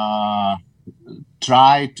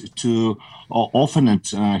tried to offend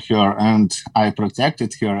her, and I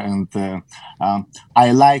protected her, and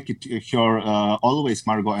I liked her always,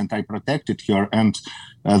 Margot, and I protected her, and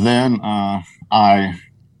then I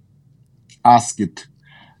asked it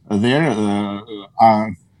there.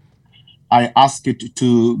 I asked it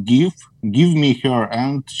to give me her,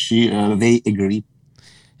 and they agreed.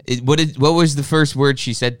 What was the first word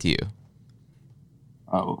she said to you?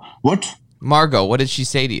 What? Margot, what did she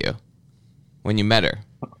say to you when you met her?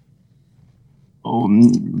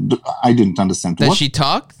 I didn't understand. Does What? she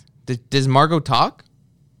talk? Does Margot talk?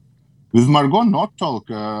 With Margot, not talk.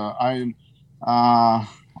 I'm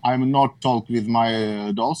not talk with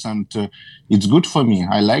my dolls, and it's good for me.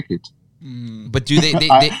 I like it. But do they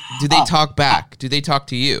do they talk back? Do they talk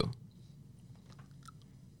to you?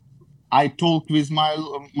 I talk with my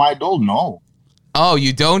doll. No. Oh,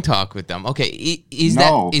 you don't talk with them. Okay, is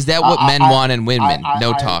No. that what men want in women?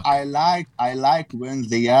 No talk. I like when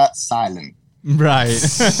they are silent. Right.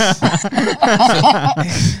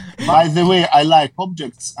 By the way, I like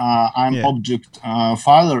objects. I'm Yeah. object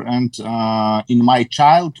father, and in my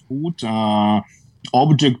childhood,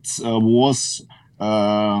 objects was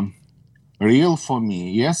real for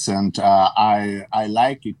me. Yes, and I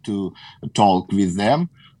like it to talk with them,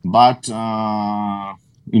 but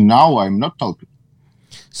now I'm not talking.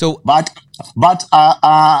 So But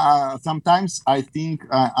sometimes I think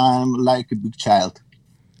I'm like a big child.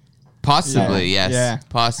 possibly, Yeah. yes, Yeah.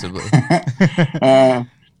 possibly.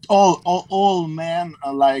 All men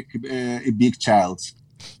are like a big child.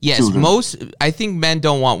 Yes, Children. I think men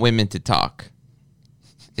don't want women to talk.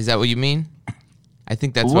 Is that what you mean? I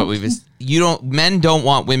think that's what What? men don't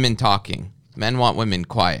want women talking. Men want women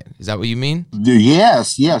quiet. Is that what you mean?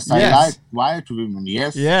 Yes, I Yes. like quiet women.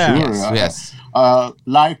 Yes, Yeah. sure. Yes, yes.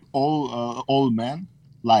 Like all men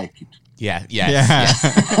like it. Yeah, yes, Yeah. yes.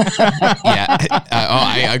 Yeah.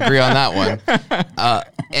 I agree on that one.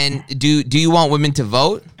 And do you want women to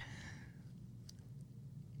vote?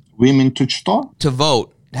 Women to что? To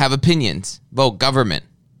vote, have opinions, vote government.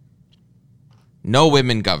 No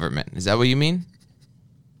women government. Is that what you mean?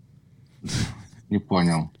 Не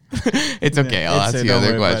понял. It's okay. I'll it's ask a you don't other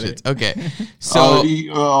worry about questions. Okay. So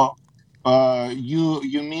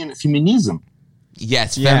You mean feminism?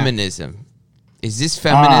 yes, Yeah. feminism. Is this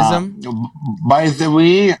feminism? By the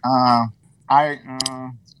way,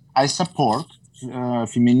 I support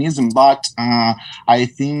feminism, but I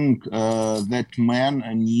think that men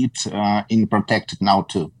need in protected now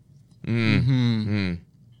too.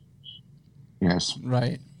 Yes.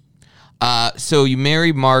 Right. So you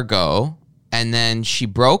married Margot, and then she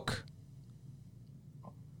broke.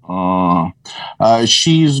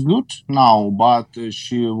 She is good now, but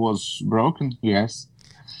she was broken. Yes.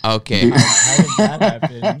 Okay. How did that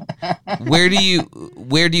happen? where do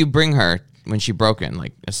you bring her when she broken?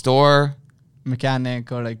 Like a store?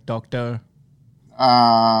 Mechanic or like doctor?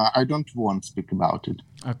 I don't want to speak about it.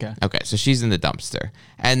 Okay. Okay, so she's in the dumpster,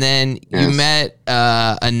 and then you Yes. met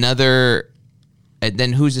another. And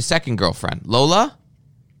then who's the second girlfriend? Lola.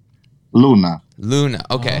 Luna. Luna.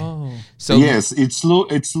 Okay. Oh. So Yes, it's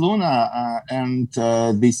Luna, and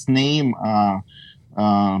this name.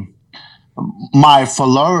 My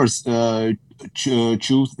followers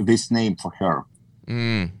choose this name for her.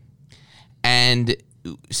 And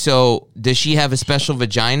so does she have a special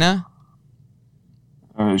vagina?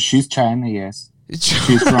 She's China, yes.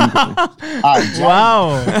 She's from. China.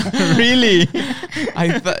 Wow. Really?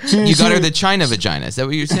 I thought you got her the China vagina. Is that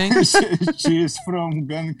what you're saying? She is from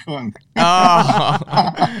Hong Kong. Oh.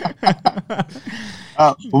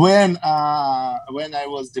 When I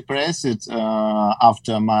was depressed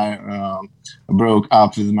after my broke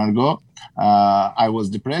up with Margot, I was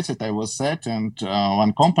depressed. I was sad, and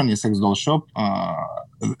one company, sex doll shop.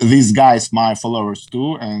 These guys, my followers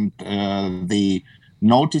too, and they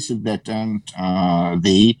noticed that, and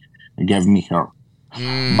they gave me her.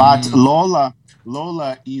 But Lola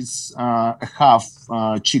is half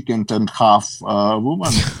chicken and half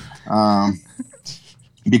woman.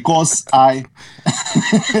 Because I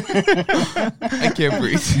can't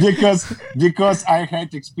breathe. because I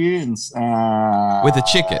had experience With a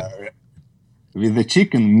chicken. With the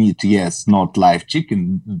chicken meat, yes, not live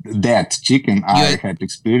chicken, dead chicken. I had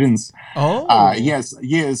experience. Oh, yes,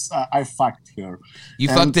 I fucked her. You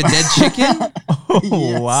fucked a dead chicken?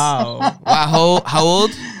 Yes. Wow. Wow, how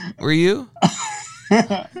old were you?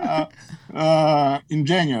 In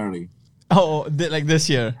January. Oh, like this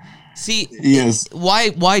year. See, yes.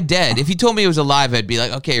 Why dead? If you told me it was alive, I'd be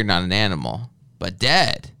like, okay, you're not an animal. But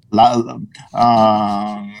dead.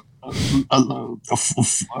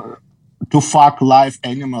 To fuck live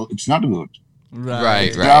animal, it's not good.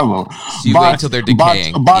 Right. Terrible. So you wait till they're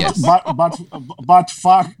decaying. But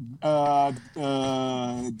fuck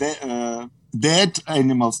dead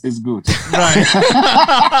animals is good. Right.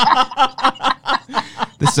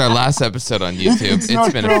 This is our last episode on YouTube. It's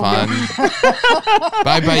been fun.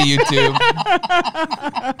 Bye, YouTube.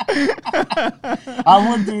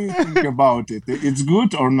 What do you think about it? It's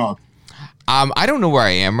good or not? I don't know where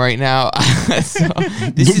I am right now.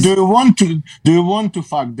 Do you want to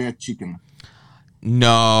fuck that chicken?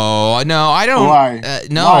 No, I don't. Why?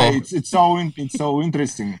 No. Why? It's so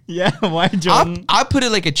interesting. Yeah, why, John? I put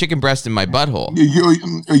it like a chicken breast in my butthole.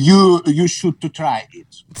 You should to try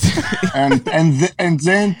it, and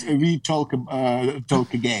then we talk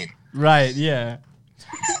again. Right. Yeah.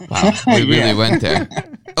 Wow, we really went there.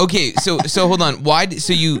 Okay, so hold on.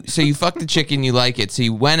 So you fucked the chicken, you like it. So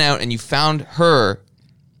you went out and you found her.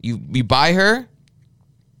 You buy her?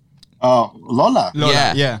 Lola.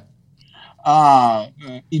 Yeah.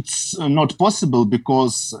 It's not possible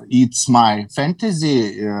because it's my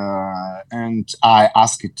fantasy, and I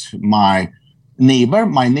asked my neighbor.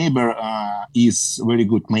 My neighbor is very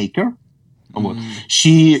good maker.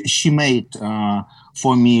 She made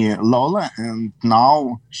for me Lola, and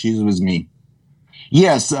now she's with me.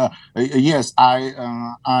 Yes, I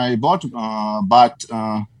bought, but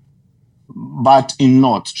in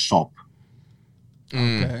not shop.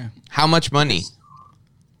 Okay. How much money?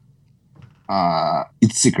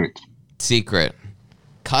 It's secret. Secret.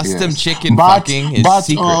 Custom chicken but, fucking is but,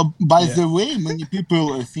 secret. By the way, many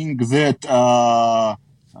people think that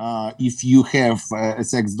if you have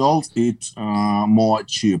sex dolls, it's more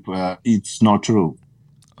cheap. It's not true.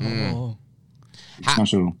 Oh. It's not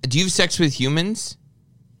true. Do you have sex with humans?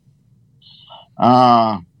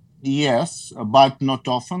 Yes, but not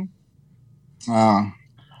often. I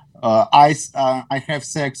have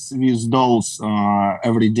sex with dolls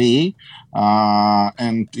every day,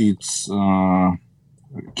 and it's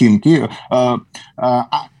kinky.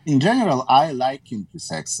 In general, I like kinky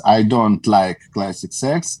sex. I don't like classic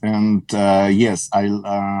sex, and yes,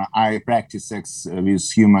 I practice sex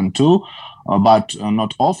with human too, but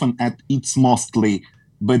not often. And it's mostly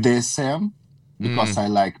BDSM because I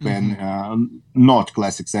like not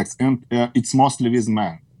classic sex, and it's mostly with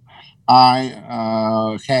men.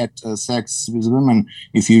 I had sex with women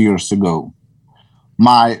a few years ago.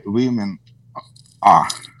 My women are.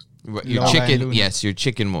 Your chicken, yes, your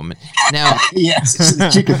chicken woman. Now, yes,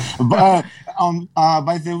 chicken. But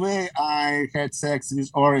by the way, I had sex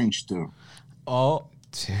with orange too. Oh,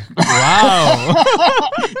 wow!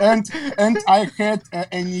 and I had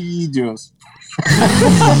any videos.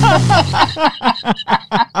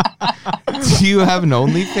 Do you have an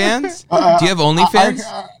OnlyFans? Do you have OnlyFans?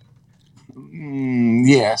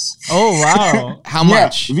 Yes. Oh wow! How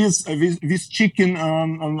much? With chicken,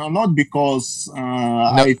 not because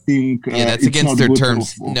I think that's it's against not their good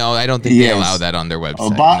terms. for- No, I don't think they allow that on their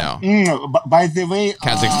website. No, but by the way,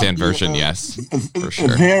 Kazakhstan version, yes, for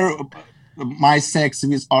sure. There, my sex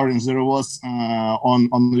with orange there was on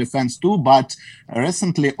OnlyFans too, but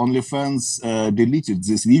recently OnlyFans deleted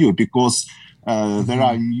this video because there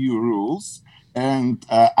are new rules. And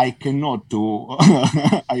I cannot to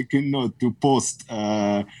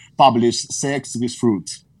publish sex with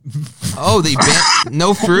fruit. Oh, they banned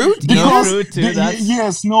no fruit? No fruit too.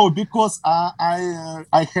 Yes, no, because I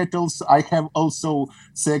have also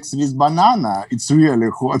sex with banana. It's really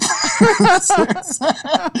hot.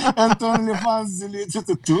 And OnlyFans deleted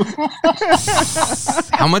it too.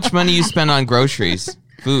 How much money you spend on groceries,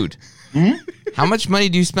 food? How much money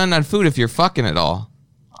do you spend on food if you're fucking it all?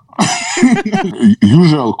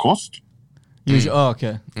 Usual cost. Oh,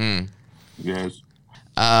 okay. Yes.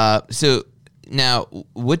 So now,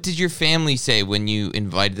 what did your family say when you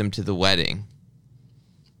invited them to the wedding?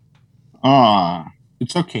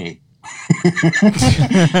 It's okay.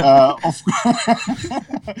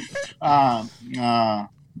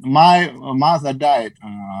 my mother died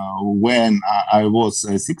when I was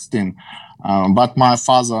 16, but my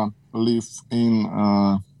father lived in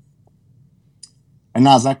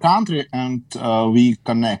another country, and we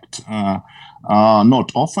connect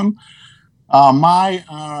not often.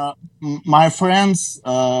 My friends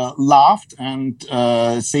laughed and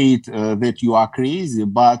said that you are crazy,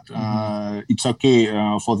 but it's okay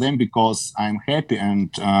for them because I'm happy and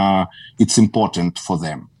it's important for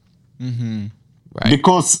them. Right.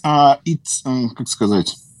 Because it's, как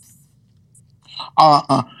сказать,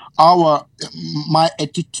 my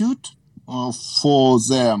attitude for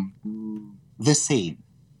them the same.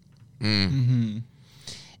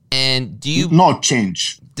 And do you not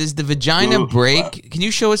change? Does the vagina break? Can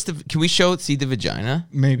you show us Can we see the vagina?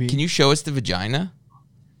 Maybe. Can you show us the vagina?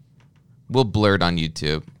 We'll blur it on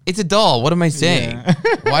YouTube. It's a doll. What am I saying? Yeah.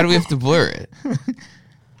 Why do we have to blur it?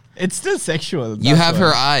 It's still sexual. You have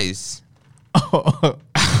her why. eyes. Oh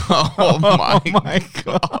my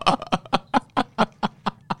God.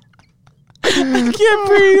 I can't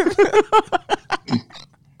breathe.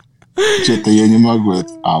 Что-то я не могу.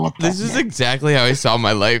 Вот This is exactly how I saw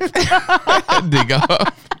my life dig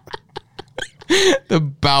up. The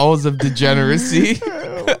bowels of degeneracy.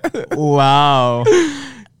 Wow.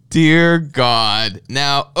 Dear God.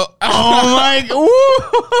 Now, Oh my God.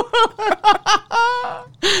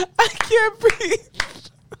 I can't breathe.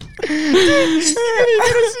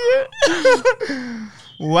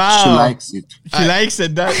 Wow. She likes it. She likes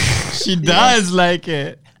it. She does like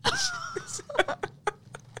it.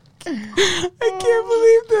 I can't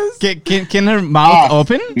believe this. Can her mouth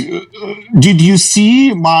open? Did you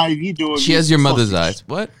see my video? She has your mother's eyes.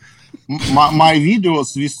 What? My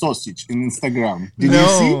videos with sausage in Instagram. Did you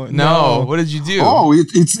see? No. What did you do? Oh,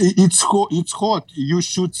 it's hot. It's hot. You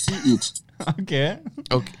should see it. Okay.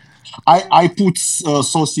 Okay. I put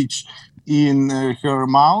sausage in her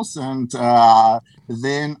mouth, and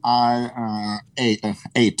then I ate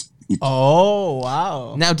it. Oh,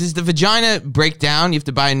 wow. Now, does the vagina break down? You have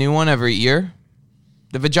to buy a new one every year?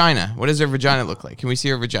 The vagina. What does her vagina look like? Can we see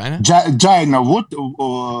her vagina? Vagina. What?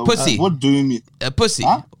 Pussy. What do you mean? A pussy.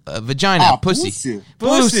 Huh? A vagina. Pussy.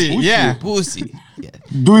 Pussy, yeah. Pussy. Yeah.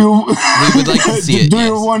 Do you? We would like to see it. Do yes.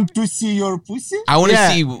 you want to see your pussy? I want to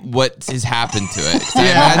Yeah. see what has happened to it. 'Cause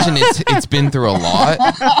I imagine it's been through a lot.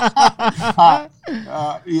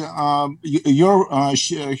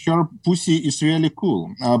 Her pussy is really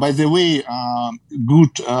cool. By the way,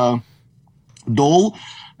 good doll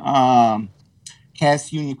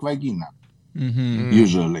has unique vagina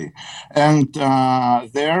usually, and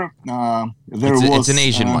there It's an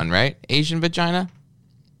Asian one, right? Asian vagina?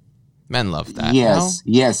 Men love that. Yes,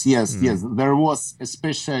 yes. There was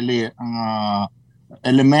especially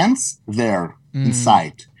elements there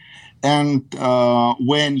inside, and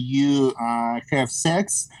when you have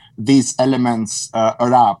sex, these elements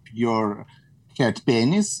wrap your head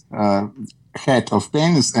of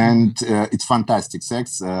penis, and it's fantastic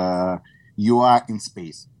sex. You are in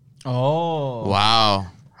space. Oh. Wow.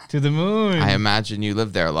 To the moon. I imagine you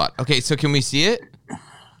live there a lot. Okay, so can we see it?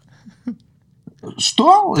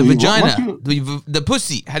 Что? The vagina. What The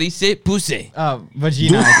pussy. How do you say it? Pussy.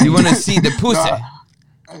 Vagina. You want to see the pussy?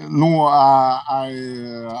 No,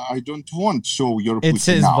 I don't want to show your pussy It's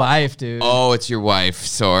his now. wife, dude. Oh, it's your wife.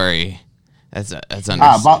 Sorry. That's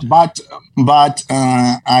understood. But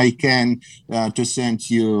I can to send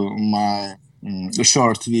you my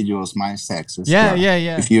short videos, my sex. as Yeah, well,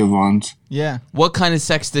 yeah. If you want. Yeah. What kind of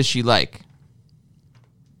sex does she like?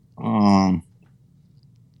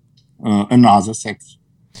 Another sex.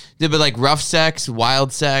 Yeah, but like rough sex,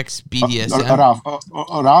 wild sex, BDSM.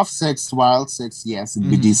 Rough sex, wild sex, yes,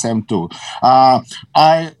 BDSM too.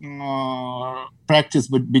 I practice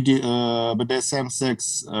BDSM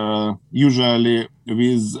sex usually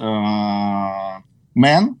with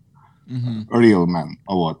men, real men,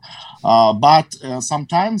 a lot. But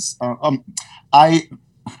sometimes I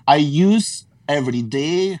use every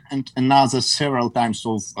day and another several times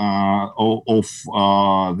of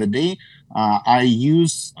the day. I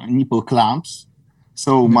use nipple clamps,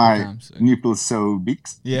 so my clamps, okay. nipples so big.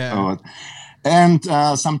 Yeah. And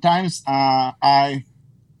sometimes I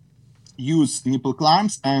use nipple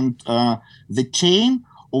clamps, and the chain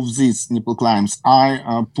of these nipple clamps I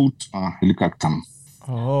put или как там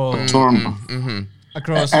turn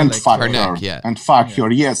Across and like, fuck her her, neck, yeah. and fuck her,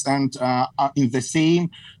 yes, and in the same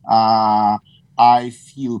I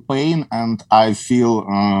feel pain and I feel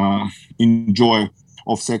enjoy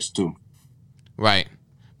of sex too. Right.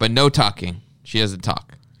 But no talking. She doesn't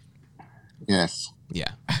talk. Yes.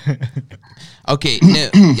 Yeah. Okay. No,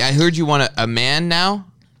 I heard you want a man now.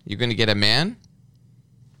 You're going to get a man?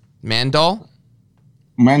 Man doll?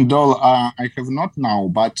 Man doll, I have not now,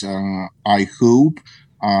 but I hope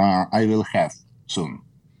I will have soon.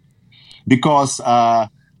 Because I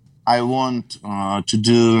want to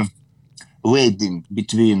do wedding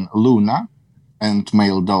between Luna and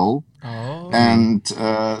male doll, and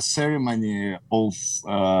ceremony of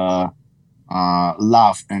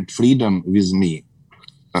love and freedom with me,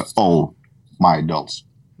 all my dolls.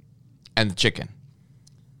 And the chicken.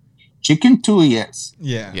 Chicken too, yes.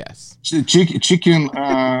 Yeah. Yes. Chicken.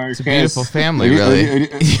 It's a beautiful family, really.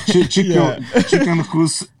 Chicken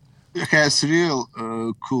has real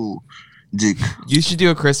cool dick. You should do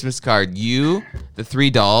a Christmas card. You, the 3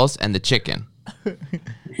 dolls, and the chicken.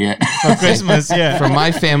 Yeah. For Christmas, yeah. From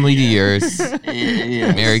my family to yours.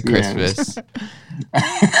 Yes, Merry Christmas.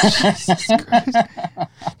 Jesus Christ.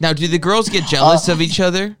 Now, do the girls get jealous of each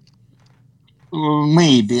other?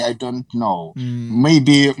 Maybe, I don't know.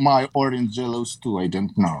 Maybe my orange jealous too, I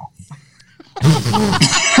don't know.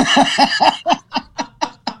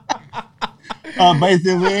 By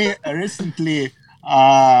the way, recently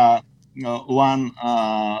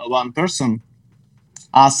one person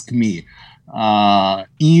asked me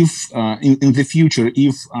if in the future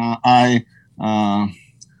if I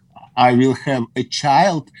will have a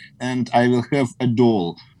child and I will have a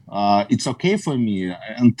doll. It's okay for me,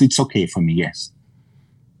 and it's okay for me. Yes.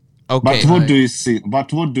 Okay. But what do you think?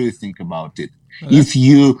 But what do you think about it? If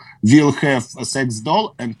you will have a sex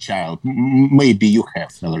doll and child, maybe you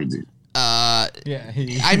have already. Yeah.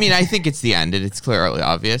 I mean, I think it's the end, and it's clearly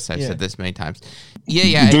obvious. I've said this many times.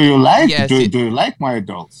 Yeah. Do you like? Yes, do you like my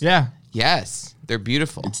dolls? Yeah. Yes, they're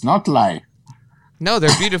beautiful. It's not like. No,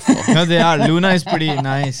 they're beautiful. No, they are. Luna is pretty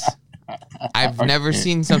nice. I've never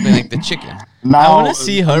seen something like the chicken. Now, I want to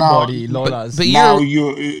see her body, Lola's. But now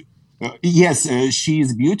you're... yes, she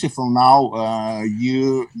is beautiful. Now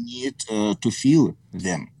you need to feel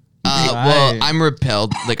them. Well, I'm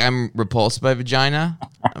repelled. Like, I'm repulsed by vagina.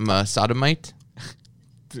 I'm a sodomite.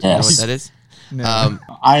 You know what that is? No.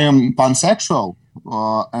 I am pansexual,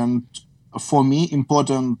 and for me,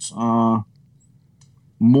 important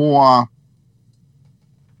more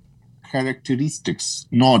characteristics,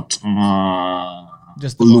 not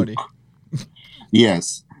Just the look. body.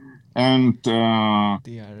 Yes, and The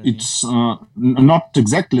irony. it's not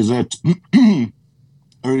exactly that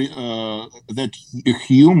that a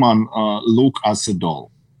human look as a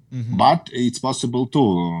doll, but it's possible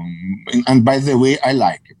too. And by the way, I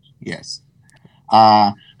like it. Yes,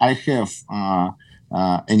 I have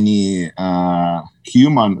any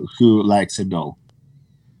human who likes a doll.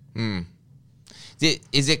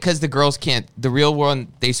 Is it because the girls can't... The real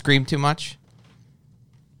one, they scream too much?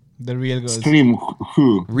 The real girls. Scream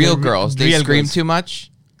who? Real girls, they real scream girls. too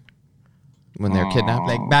much? When they're kidnapped?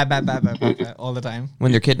 Like, ba ba ba ba ba ba all the time.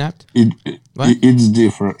 When they're kidnapped? It's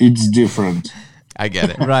different. It's different. I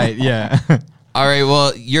get it. Right, yeah. All right,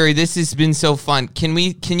 well, Yuri, this has been so fun. Can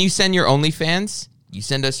you send your OnlyFans? You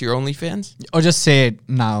send us your OnlyFans? Or just say it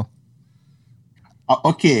now.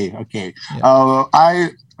 Okay.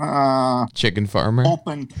 Chicken farmer.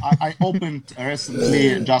 I opened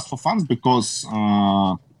recently just for fun because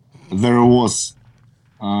there was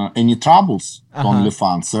any troubles on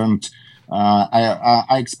OnlyFans, and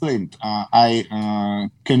I explained I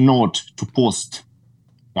cannot to post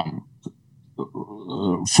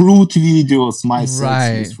fruit videos myself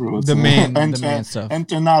Right. with fruits, The main stuff.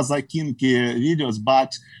 and another kinky videos,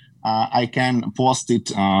 but I can post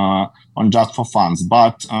it on Just for Funs,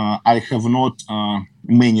 but I have not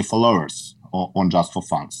many followers on Just for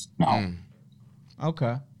Funs now.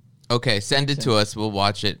 Okay. Okay, send it to us. We'll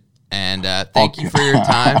watch it. And thank you for your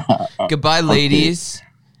time. Goodbye, ladies.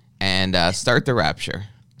 And start the rapture.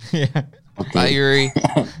 Yeah. Bye, Yuri.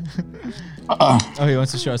 Oh, he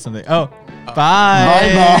wants to show us something. Oh,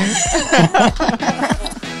 bye.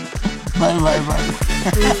 Bye bye. Bye.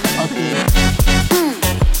 Okay.